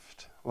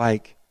gift.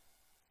 Like,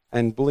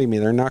 and believe me,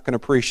 they're not going to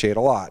appreciate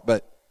a lot,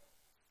 but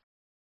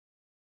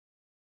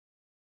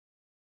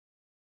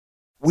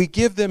we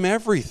give them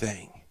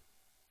everything.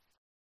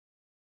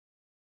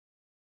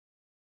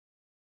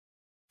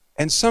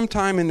 And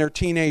sometime in their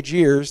teenage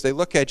years, they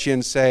look at you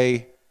and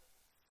say,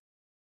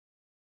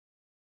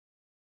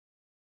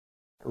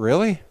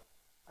 really?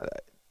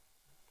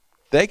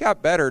 They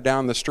got better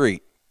down the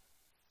street.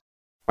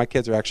 My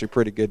kids are actually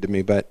pretty good to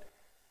me, but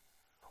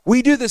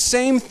we do the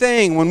same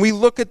thing when we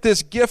look at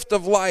this gift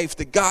of life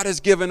that God has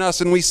given us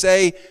and we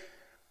say,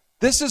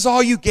 this is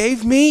all you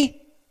gave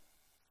me?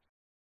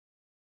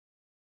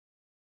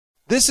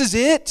 This is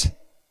it?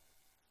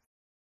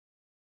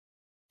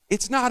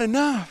 It's not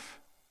enough.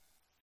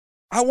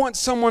 I want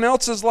someone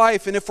else's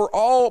life, and if we're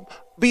all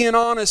being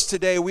honest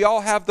today, we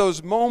all have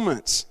those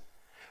moments.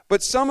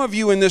 But some of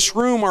you in this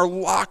room are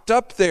locked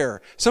up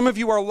there. Some of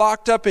you are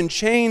locked up in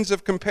chains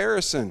of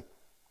comparison.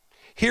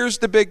 Here's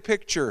the big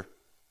picture.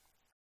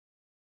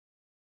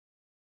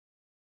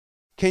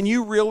 Can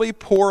you really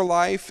pour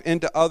life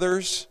into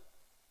others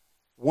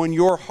when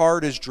your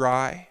heart is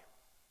dry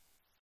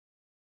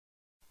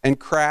and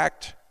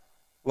cracked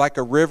like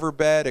a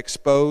riverbed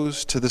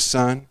exposed to the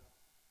sun?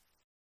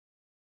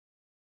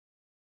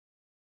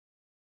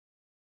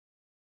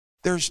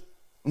 There's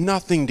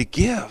nothing to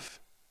give.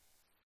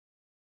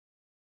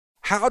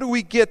 How do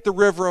we get the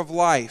river of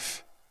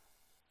life?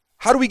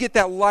 How do we get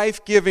that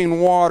life-giving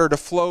water to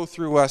flow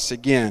through us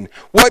again?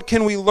 What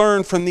can we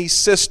learn from these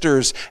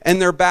sisters and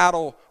their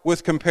battle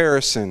with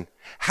comparison?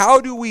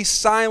 How do we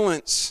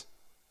silence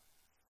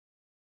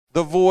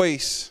the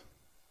voice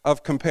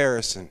of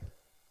comparison?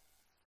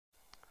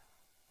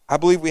 I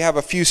believe we have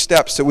a few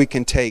steps that we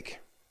can take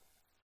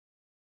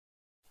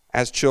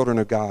as children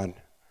of God.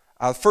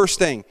 First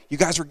thing, you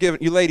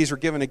ladies were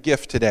given a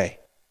gift today.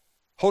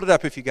 Hold it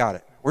up if you got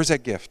it. Where's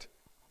that gift?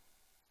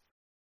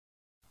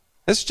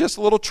 This is just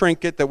a little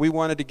trinket that we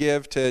wanted to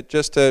give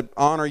just to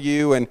honor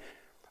you. And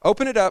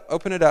open it up. I'll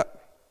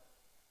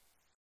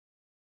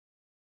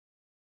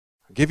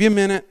give you a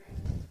minute.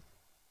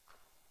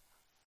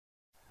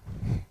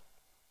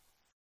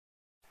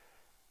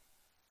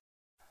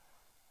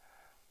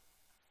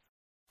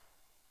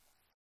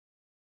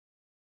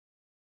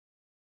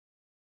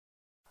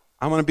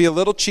 I'm going to be a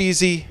little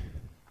cheesy,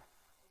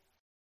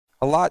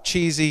 a lot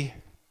cheesy.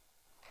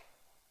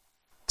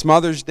 It's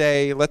Mother's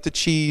Day. Let the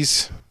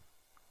cheese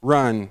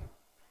run.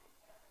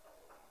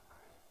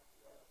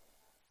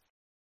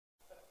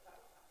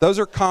 Those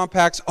are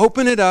compacts.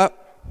 Open it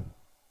up.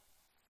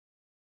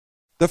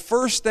 The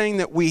first thing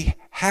that we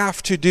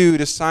have to do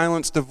to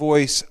silence the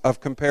voice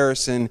of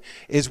comparison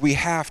is we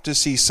have to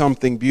see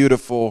something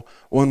beautiful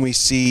when we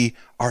see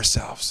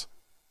ourselves.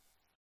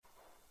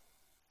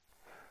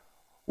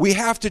 We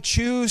have to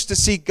choose to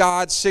see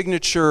God's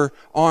signature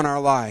on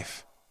our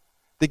life.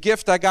 The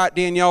gift I got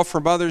Danielle for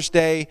Mother's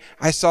Day,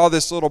 I saw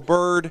this little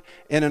bird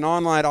in an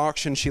online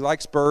auction. She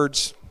likes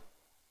birds.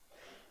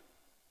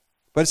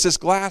 But it's this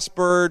glass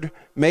bird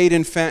made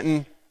in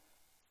Fenton.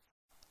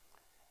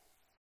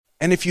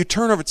 And if you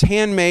turn over, it's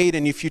handmade,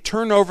 and if you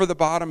turn over the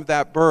bottom of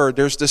that bird,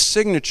 there's the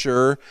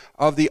signature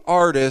of the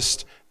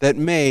artist that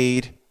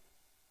made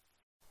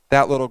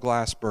that little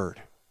glass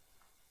bird.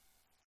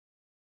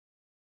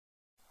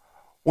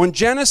 When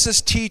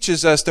Genesis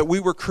teaches us that we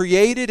were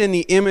created in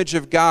the image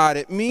of God,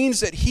 it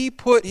means that He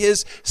put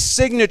His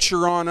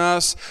signature on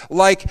us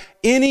like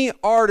any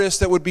artist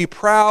that would be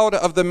proud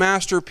of the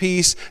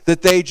masterpiece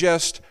that they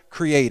just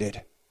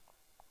created.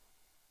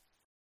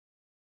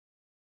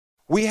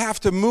 We have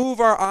to move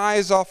our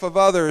eyes off of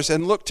others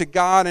and look to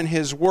God and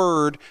His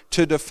Word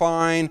to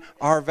define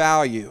our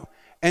value.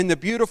 And the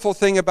beautiful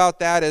thing about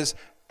that is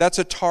that's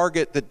a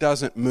target that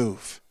doesn't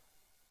move.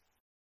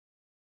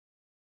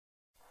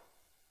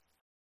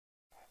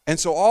 And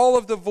so all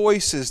of the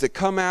voices that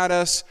come at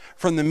us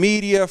from the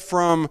media,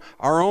 from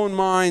our own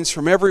minds,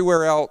 from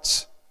everywhere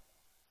else,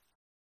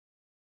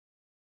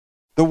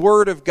 the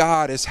Word of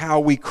God is how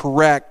we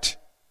correct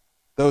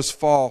those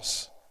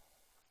false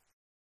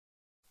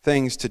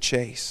things to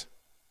chase.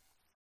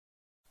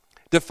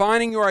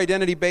 Defining your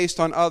identity based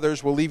on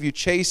others will leave you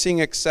chasing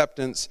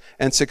acceptance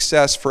and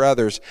success for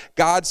others.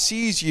 God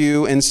sees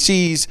you and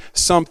sees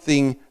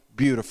something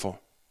beautiful.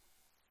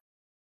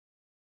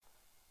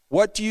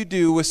 What do you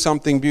do with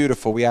something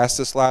beautiful? We asked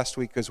this last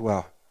week as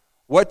well.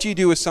 What do you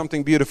do with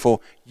something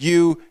beautiful?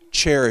 You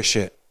cherish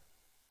it.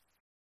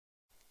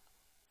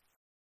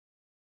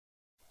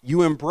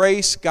 You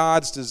embrace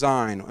God's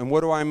design. And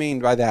what do I mean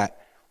by that?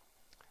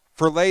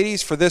 For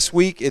ladies, for this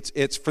week,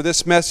 it's for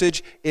this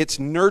message, it's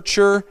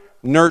nurture,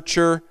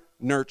 nurture,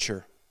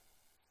 nurture.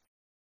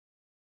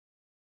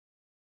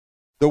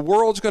 The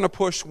world's going to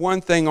push one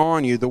thing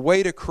on you. The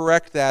way to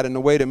correct that and the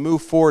way to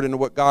move forward into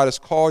what God has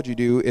called you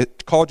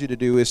to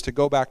do is to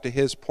go back to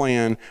His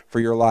plan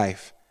for your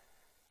life.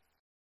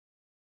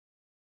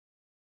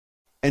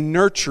 And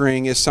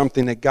nurturing is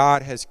something that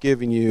God has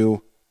given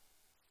you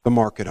the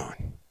market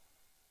on.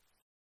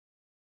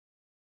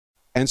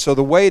 And so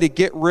the way to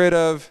get rid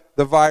of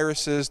the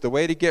viruses, the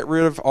way to get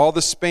rid of all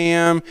the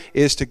spam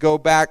is to go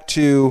back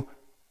to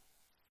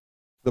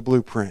the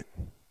blueprint.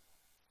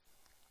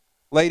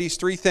 Ladies,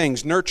 3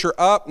 things. Nurture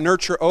up,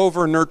 nurture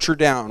over, nurture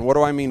down. What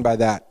do I mean by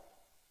that?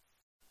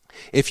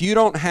 If you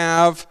don't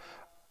have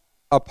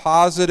a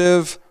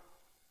positive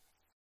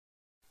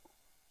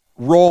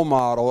role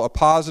model, a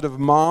positive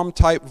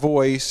mom-type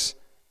voice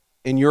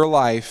in your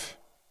life,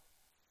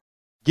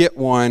 get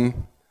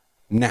one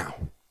now.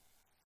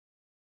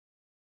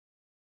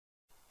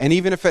 And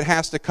even if it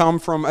has to come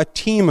from a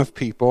team of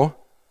people,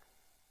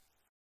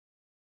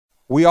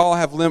 we all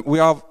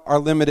are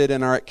limited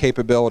in our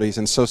capabilities,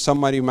 and so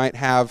somebody might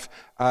have.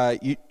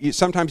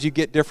 Sometimes you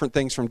get different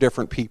things from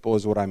different people,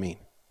 is what I mean.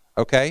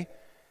 Okay,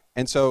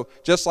 and so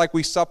just like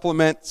we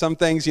supplement some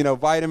things,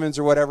 vitamins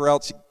or whatever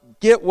else,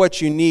 get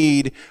what you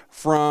need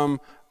from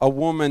a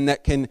woman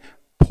that can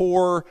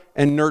pour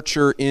and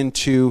nurture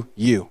into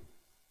you.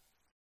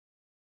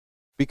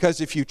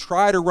 Because if you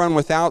try to run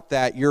without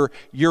that,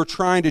 you're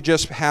trying to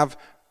just have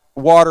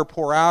water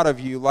pour out of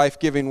you,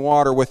 life-giving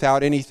water,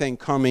 without anything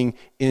coming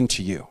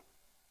into you.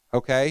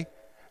 Okay?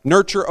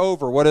 Nurture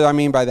over. What do I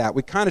mean by that?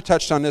 We kind of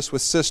touched on this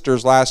with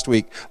sisters last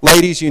week.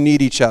 Ladies, you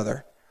need each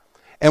other.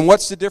 And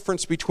what's the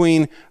difference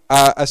between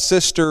a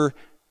sister?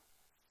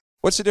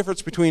 What's the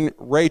difference between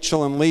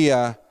Rachel and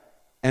Leah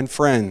and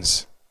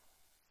friends?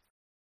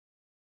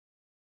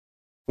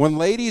 When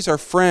ladies are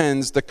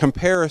friends, the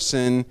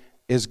comparison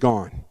is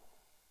gone.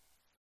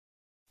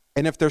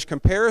 And if there's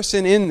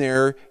comparison in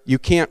there, you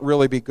can't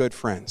really be good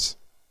friends.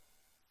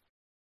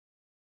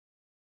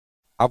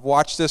 I've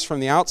watched this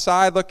from the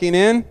outside looking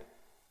in.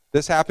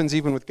 This happens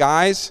even with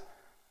guys.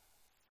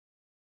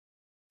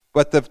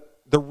 But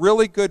the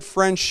really good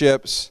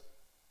friendships,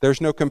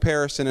 there's no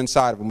comparison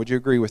inside of them. Would you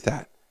agree with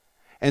that?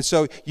 And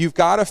so you've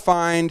got to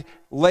find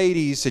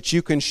ladies that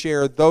you can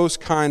share those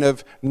kind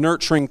of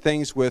nurturing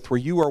things with, where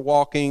you are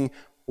walking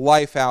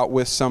life out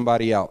with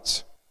somebody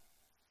else.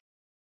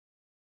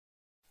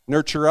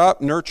 Nurture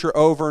up, nurture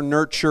over,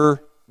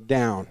 nurture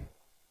down.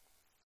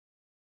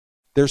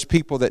 There's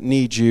people that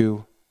need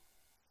you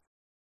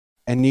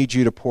and need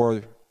you to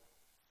pour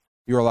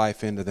your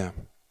life into them.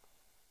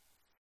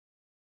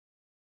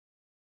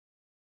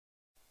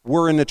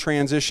 We're in the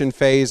transition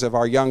phase of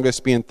our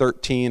youngest being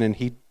 13, and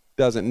he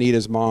doesn't need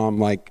his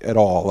mom at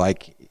all,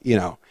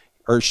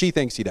 or she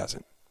thinks he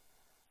doesn't.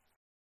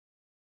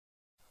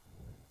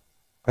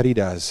 But he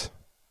does.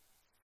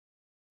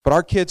 But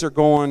our kids are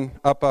going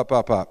up, up,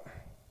 up, up.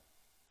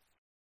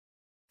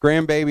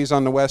 Grandbabies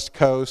on the West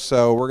Coast,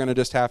 so we're going to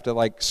just have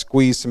to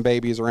squeeze some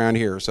babies around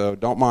here. So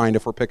don't mind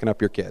if we're picking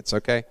up your kids,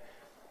 okay?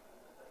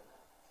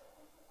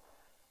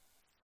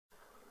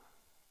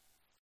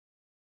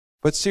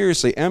 But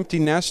seriously, empty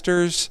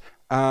nesters,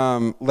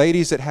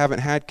 ladies that haven't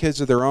had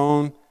kids of their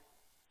own,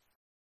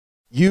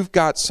 you've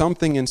got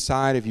something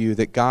inside of you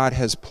that God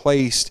has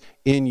placed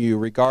in you,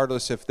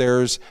 regardless if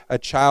there's a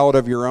child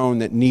of your own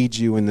that needs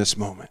you in this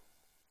moment.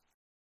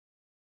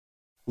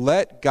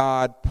 Let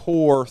God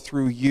pour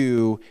through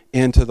you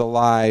into the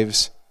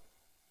lives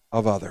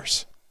of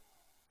others.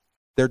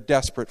 They're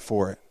desperate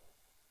for it.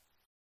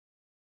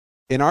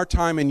 In our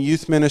time in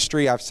youth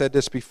ministry, I've said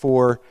this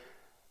before,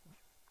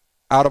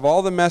 out of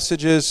all the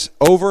messages,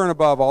 over and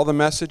above all the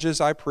messages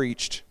I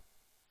preached,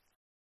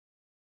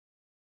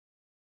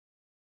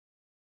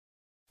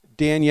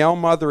 Danielle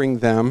mothering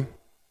them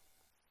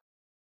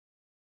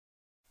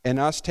and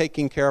us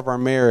taking care of our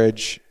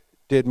marriage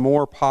did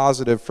more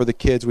positive for the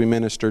kids we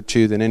ministered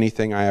to than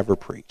anything I ever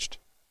preached.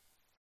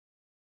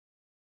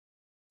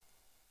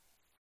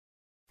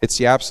 It's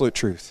the absolute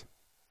truth.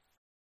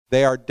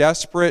 They are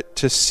desperate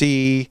to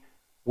see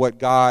what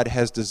God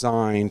has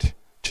designed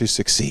to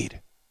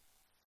succeed.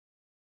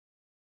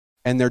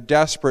 And they're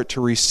desperate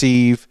to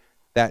receive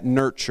that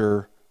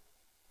nurture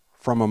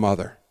from a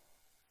mother.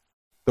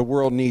 The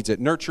world needs it.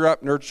 Nurture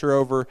up, nurture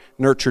over,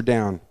 nurture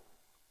down.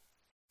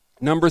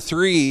 Number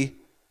 3,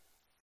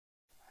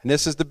 and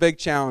this is the big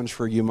challenge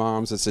for you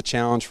moms. It's a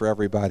challenge for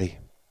everybody.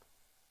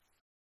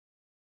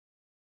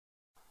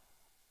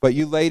 But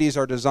you ladies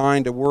are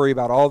designed to worry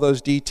about all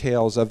those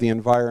details of the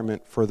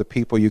environment for the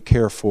people you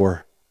care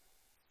for.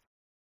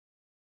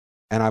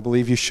 And I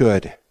believe you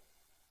should.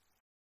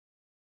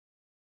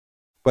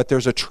 But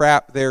there's a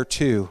trap there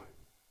too.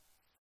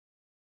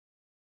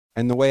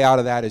 And the way out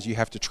of that is you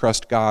have to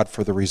trust God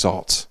for the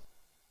results.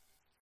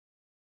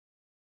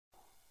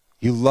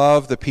 You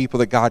love the people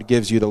that God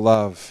gives you to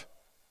love,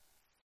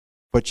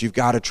 but you've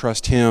got to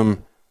trust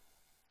Him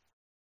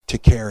to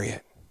carry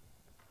it.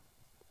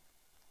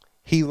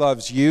 He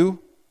loves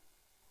you.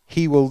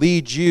 He will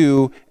lead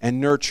you and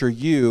nurture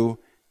you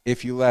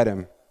if you let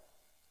Him.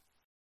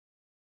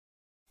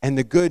 And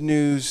the good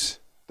news,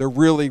 the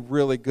really,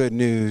 really good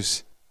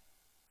news,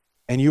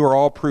 and you are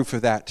all proof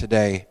of that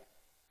today,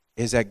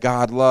 is that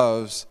God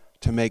loves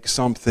to make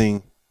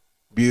something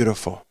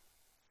beautiful.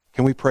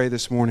 Can we pray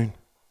this morning?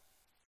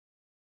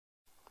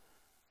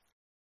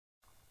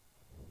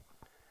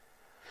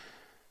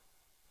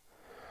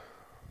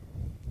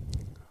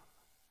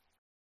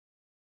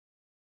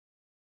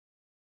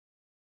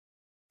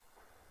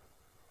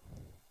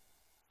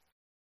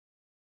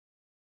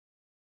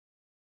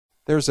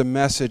 There's a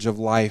message of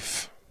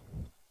life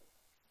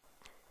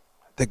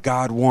that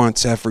God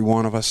wants every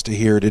one of us to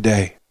hear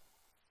today.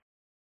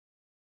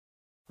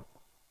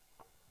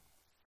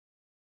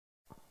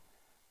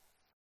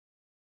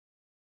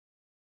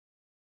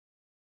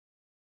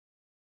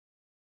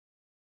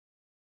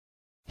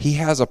 He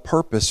has a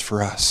purpose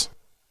for us.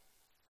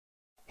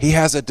 He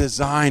has a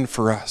design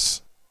for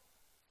us.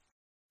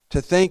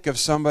 To think of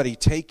somebody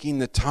taking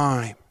the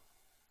time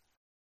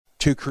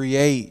to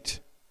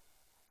create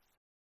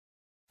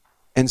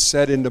and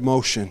set into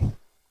motion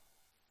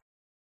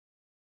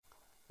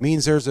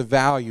means there's a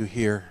value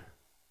here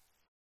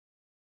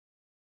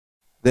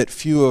that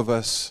few of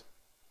us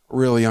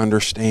really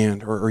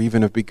understand or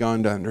even have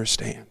begun to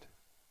understand.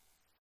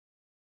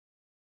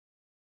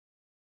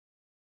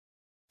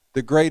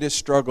 The greatest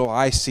struggle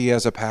I see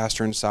as a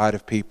pastor inside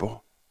of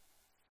people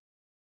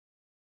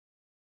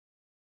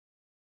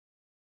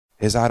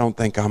is I don't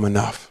think I'm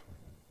enough.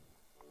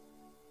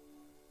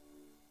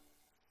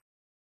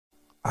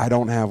 I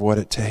don't have what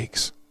it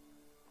takes.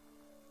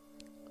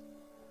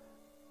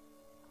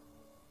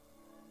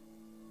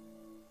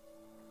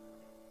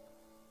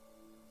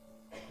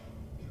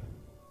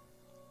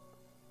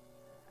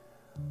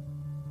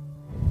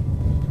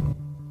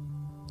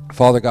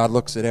 Father God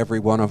looks at every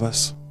one of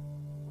us.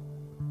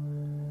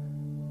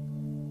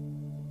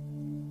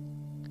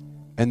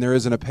 And there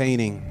isn't a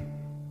painting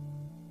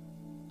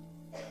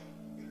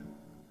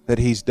that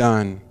He's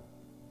done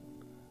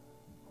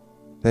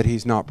that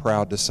He's not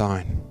proud to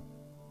sign.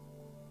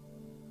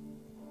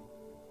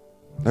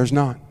 There's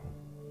not.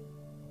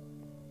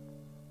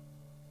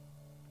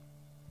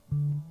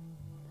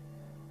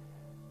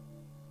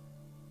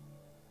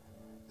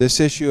 This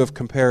issue of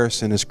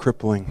comparison is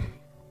crippling.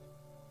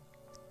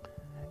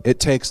 It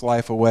takes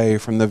life away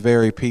from the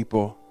very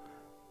people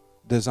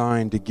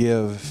designed to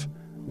give,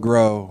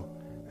 grow,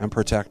 and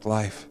protect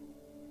life.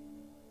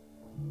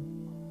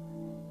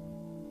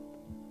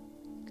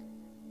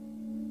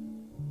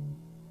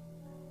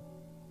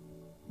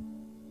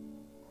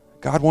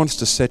 God wants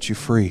to set you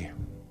free.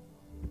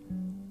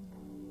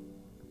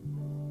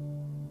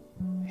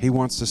 He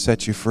wants to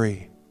set you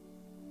free.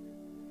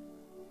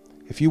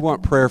 If you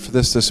want prayer for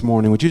this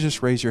morning, would you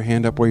just raise your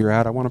hand up where you're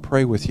at? I want to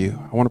pray with you.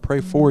 I want to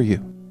pray for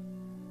you.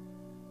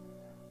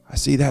 I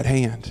see that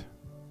hand.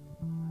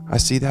 I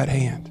see that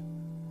hand.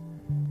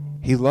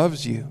 He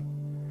loves you.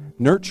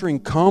 Nurturing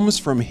comes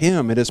from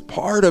Him. It is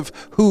part of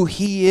who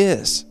He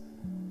is.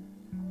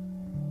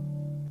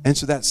 And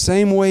so that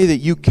same way that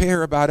you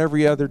care about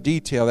every other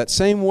detail, that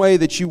same way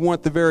that you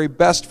want the very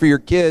best for your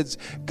kids,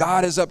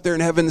 God is up there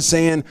in heaven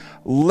saying,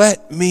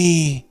 let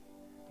me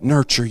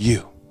nurture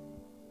you.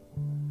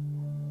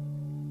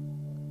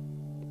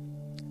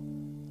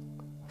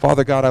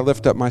 Father God, I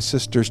lift up my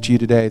sisters to you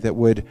today that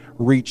would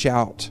reach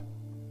out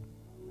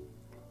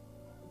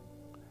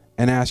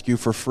and ask you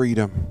for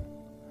freedom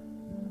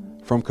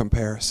from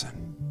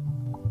comparison.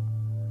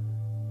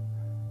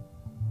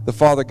 The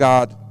Father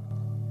God,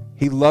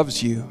 He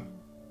loves you.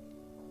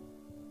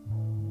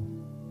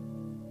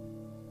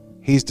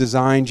 He's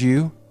designed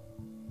you.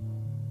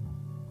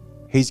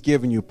 He's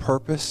given you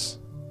purpose.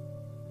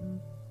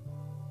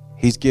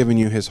 He's given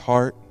you His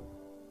heart.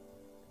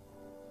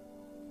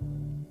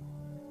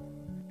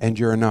 And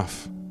you're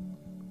enough.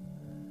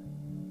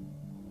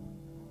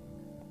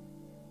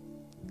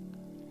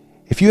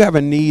 If you have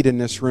a need in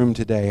this room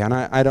today, and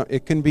I don't,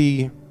 it can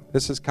be,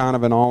 this is kind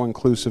of an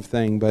all-inclusive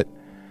thing, but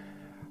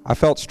I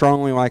felt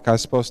strongly like I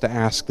was supposed to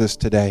ask this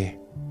today.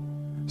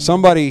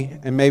 Somebody,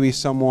 and maybe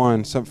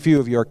someone, some few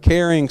of you are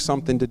carrying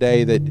something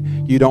today that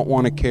you don't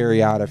want to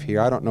carry out of here.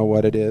 I don't know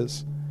what it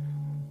is.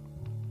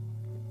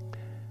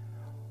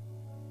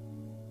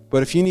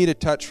 But if you need a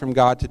touch from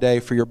God today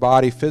for your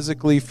body,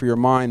 physically, for your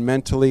mind,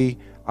 mentally,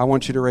 I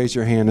want you to raise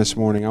your hand this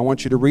morning. I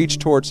want you to reach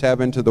towards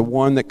heaven to the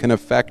one that can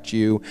affect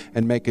you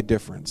and make a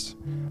difference.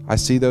 I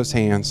see those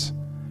hands.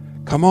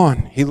 Come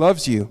on, He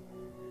loves you.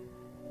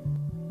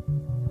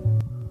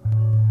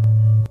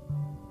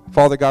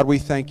 Father God, we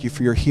thank you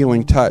for your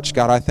healing touch.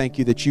 God, I thank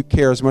you that you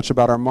care as much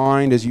about our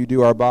mind as you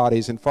do our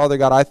bodies. And Father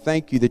God, I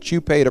thank you that you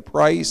paid a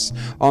price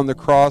on the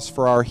cross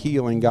for our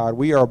healing, God.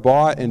 We are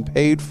bought and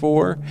paid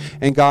for.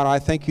 And God, I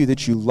thank you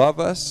that you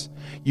love us.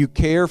 You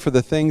care for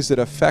the things that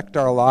affect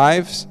our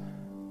lives.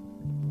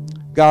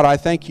 God, I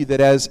thank you that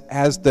as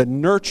the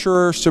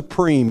nurturer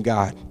supreme,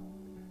 God,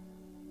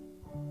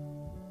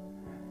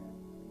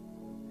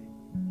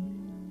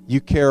 you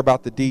care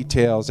about the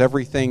details,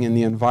 everything in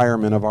the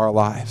environment of our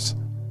lives.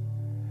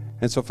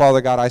 And so, Father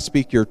God, I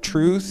speak your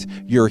truth,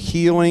 your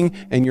healing,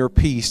 and your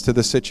peace to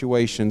the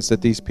situations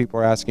that these people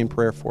are asking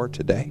prayer for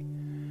today.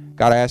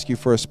 God, I ask you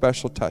for a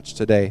special touch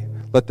today.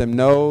 Let them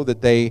know that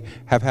they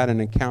have had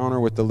an encounter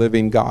with the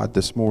living God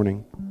this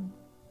morning.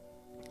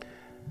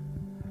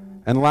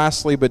 And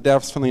lastly, but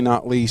definitely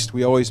not least,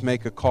 we always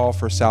make a call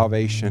for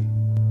salvation.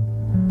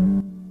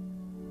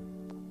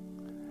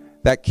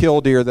 That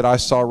killdeer that I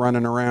saw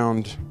running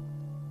around,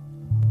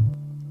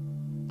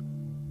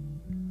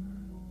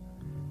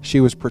 she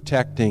was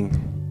protecting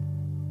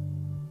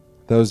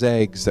those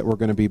eggs that were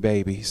going to be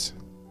babies.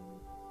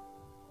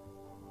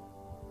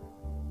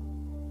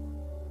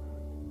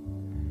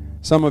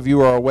 Some of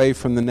you are away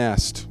from the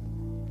nest.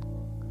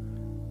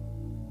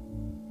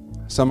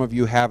 Some of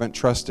you haven't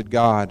trusted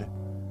God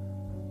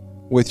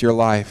with your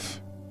life.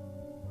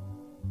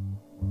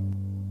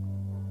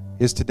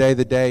 Is today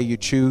the day you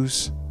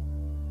choose?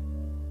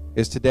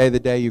 Is today the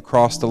day you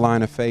cross the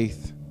line of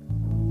faith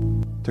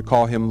to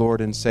call Him Lord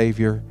and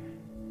Savior?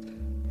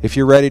 If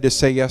you're ready to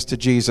say yes to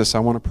Jesus, I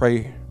want to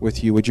pray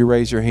with you. Would you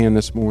raise your hand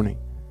this morning?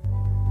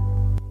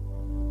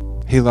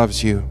 He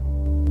loves you.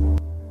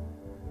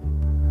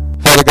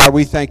 Father God,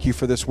 we thank you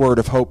for this word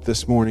of hope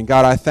this morning.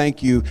 God, I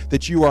thank you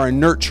that you are a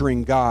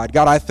nurturing God.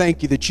 God, I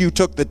thank you that you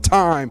took the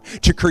time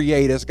to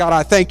create us. God,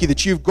 I thank you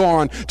that you've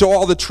gone to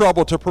all the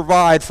trouble to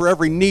provide for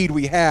every need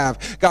we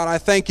have. God, I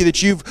thank you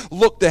that you've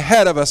looked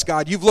ahead of us,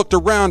 God. You've looked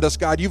around us,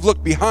 God. You've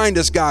looked behind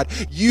us, God.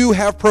 You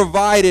have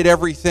provided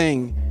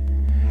everything.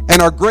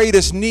 And our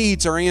greatest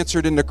needs are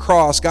answered in the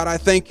cross. God, I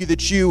thank you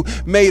that you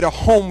made a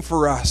home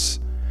for us.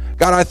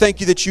 God, I thank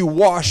you that you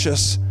wash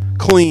us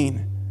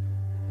clean.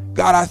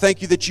 God, I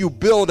thank you that you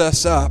build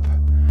us up.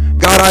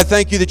 God, I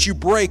thank you that you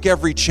break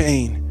every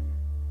chain.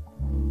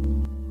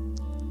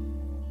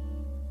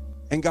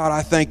 And God,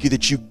 I thank you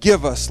that you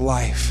give us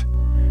life.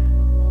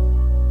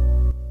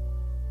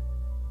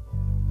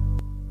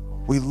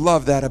 We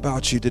love that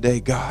about you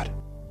today, God.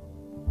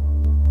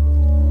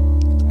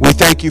 We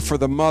thank you for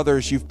the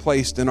mothers you've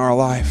placed in our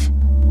life.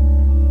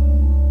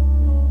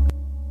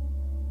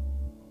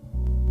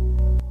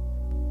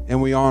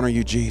 And we honor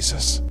you,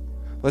 Jesus.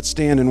 Let's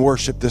stand and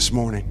worship this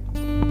morning.